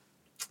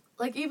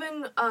 like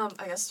even I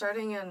guess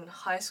starting in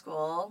high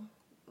school,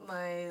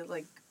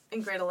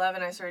 in grade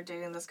 11 I started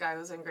dating this guy who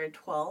was in grade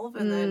 12,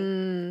 and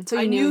then So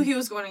you I knew he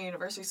was going to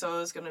university, so it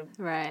was going to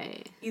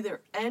right. either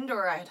end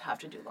or I'd have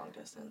to do long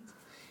distance.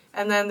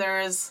 And then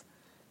there is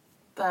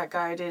that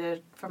guy I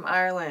dated from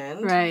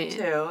Ireland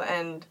too,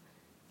 and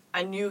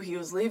I knew he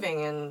was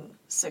leaving in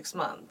 6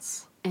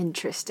 months.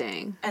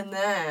 Interesting. And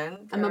then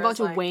I'm about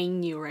to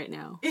weighing you right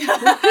now. There's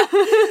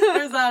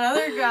that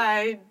other guy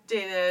I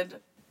dated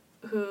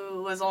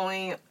who was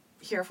only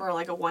here for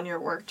like a 1-year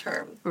work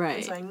term.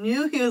 Right. So I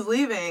knew he was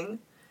leaving.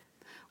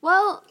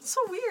 Well, It's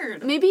so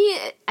weird. maybe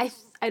I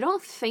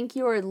don't think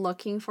you were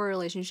looking for a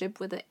relationship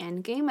with an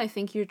end game. I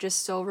think you're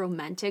just so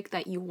romantic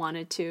that you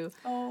wanted to.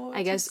 Oh,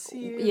 I guess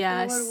see if it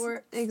yes, would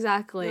work.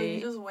 exactly. No,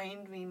 you just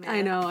waned me, man.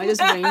 I know. I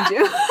just waned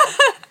you.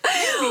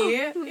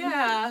 Me?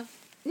 Yeah.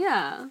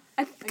 Yeah,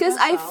 because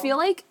I so. feel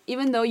like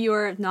even though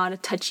you're not a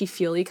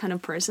touchy-feely kind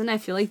of person, I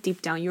feel like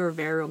deep down you're a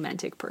very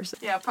romantic person.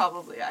 Yeah,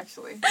 probably,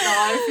 actually. No,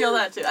 I feel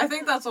that too. I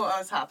think that's what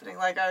was happening.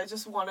 Like, I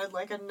just wanted,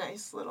 like, a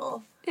nice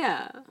little...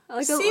 Yeah,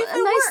 like See a if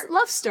it nice works.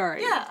 love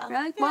story. Yeah,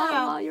 Like,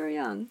 yeah. while you were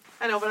young.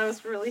 I know, but I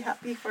was really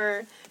happy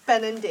for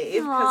Ben and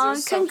Dave. Aw,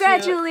 So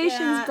congratulations,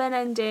 cute. Yeah. Ben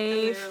and And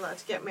Dave. they were allowed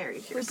to get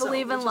married here. We so,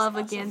 believe in which is love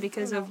awesome. again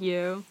because I of know.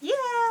 you. Yeah.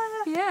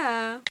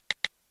 Yeah.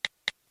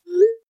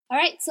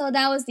 Alright, so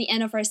that was the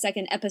end of our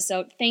second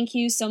episode. Thank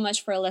you so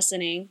much for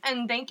listening.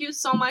 And thank you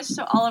so much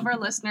to all of our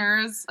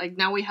listeners. Like,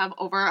 now we have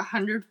over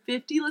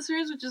 150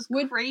 listeners, which is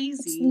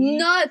crazy. It's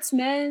nuts,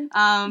 man.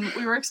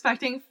 We were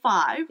expecting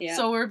 5,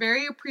 so we're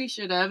very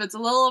appreciative. It's a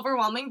little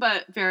overwhelming,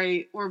 but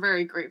we're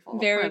very grateful.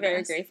 Very,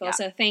 very grateful. Yeah.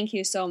 So thank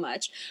you so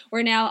much.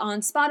 We're now on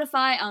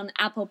Spotify, on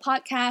Apple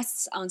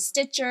Podcasts, on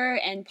Stitcher,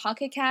 and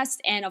Pocket Cast,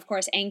 and of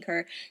course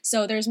Anchor.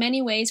 So there's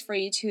many ways for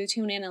you to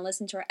tune in and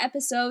listen to our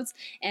episodes.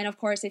 And of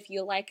course, if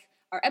you like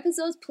our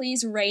episodes,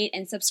 please rate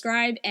and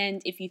subscribe.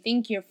 And if you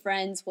think your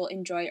friends will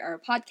enjoy our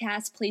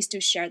podcast, please do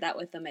share that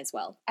with them as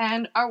well.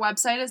 And our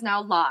website is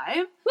now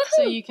live. Woohoo!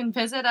 So you can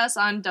visit us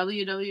on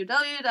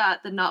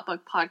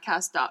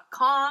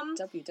www.thenotebookpodcast.com.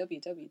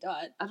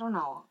 www. I don't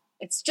know.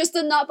 It's just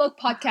the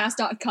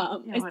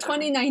notebookpodcast.com. Yeah, it's whatever.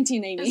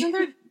 2019, Amy. Isn't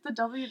there the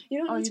W?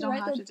 You don't need to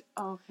write have the- to.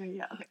 Oh, okay,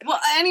 yeah. Okay. Well,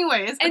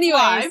 anyways, it's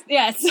live.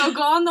 yes. So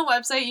go on the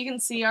website. You can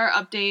see our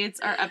updates,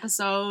 our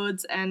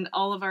episodes, and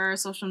all of our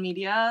social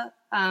media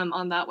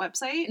on that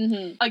website.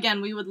 Mm-hmm.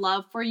 Again, we would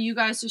love for you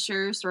guys to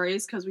share your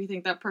stories because we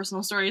think that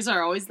personal stories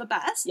are always the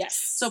best. Yes.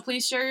 So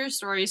please share your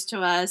stories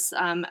to us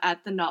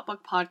at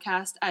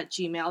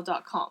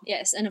thenotebookpodcast@gmail.com.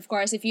 Yes, and of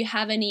course, if you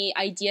have any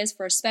ideas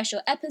for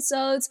special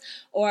episodes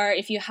or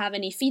if you have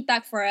any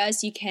feedback for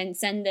us, you can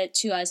send it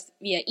to us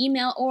via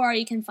email or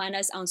you can find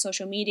us on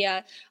social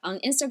media on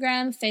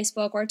Instagram,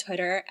 Facebook, or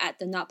Twitter at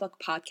The Notebook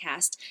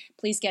Podcast.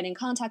 Please get in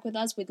contact with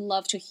us. We'd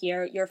love to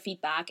hear your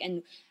feedback.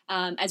 And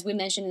as we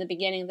mentioned in the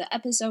beginning of the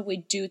episode, we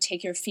do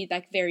take your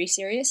feedback very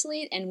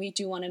seriously and we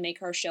do want to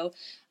make our show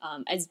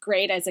as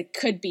great as it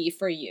could be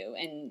for you.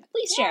 And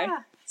please share. Yeah.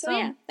 So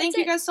yeah, thank that's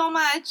you it. guys so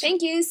much.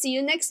 Thank you. See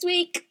you next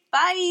week.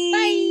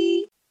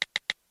 Bye.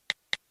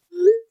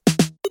 Bye.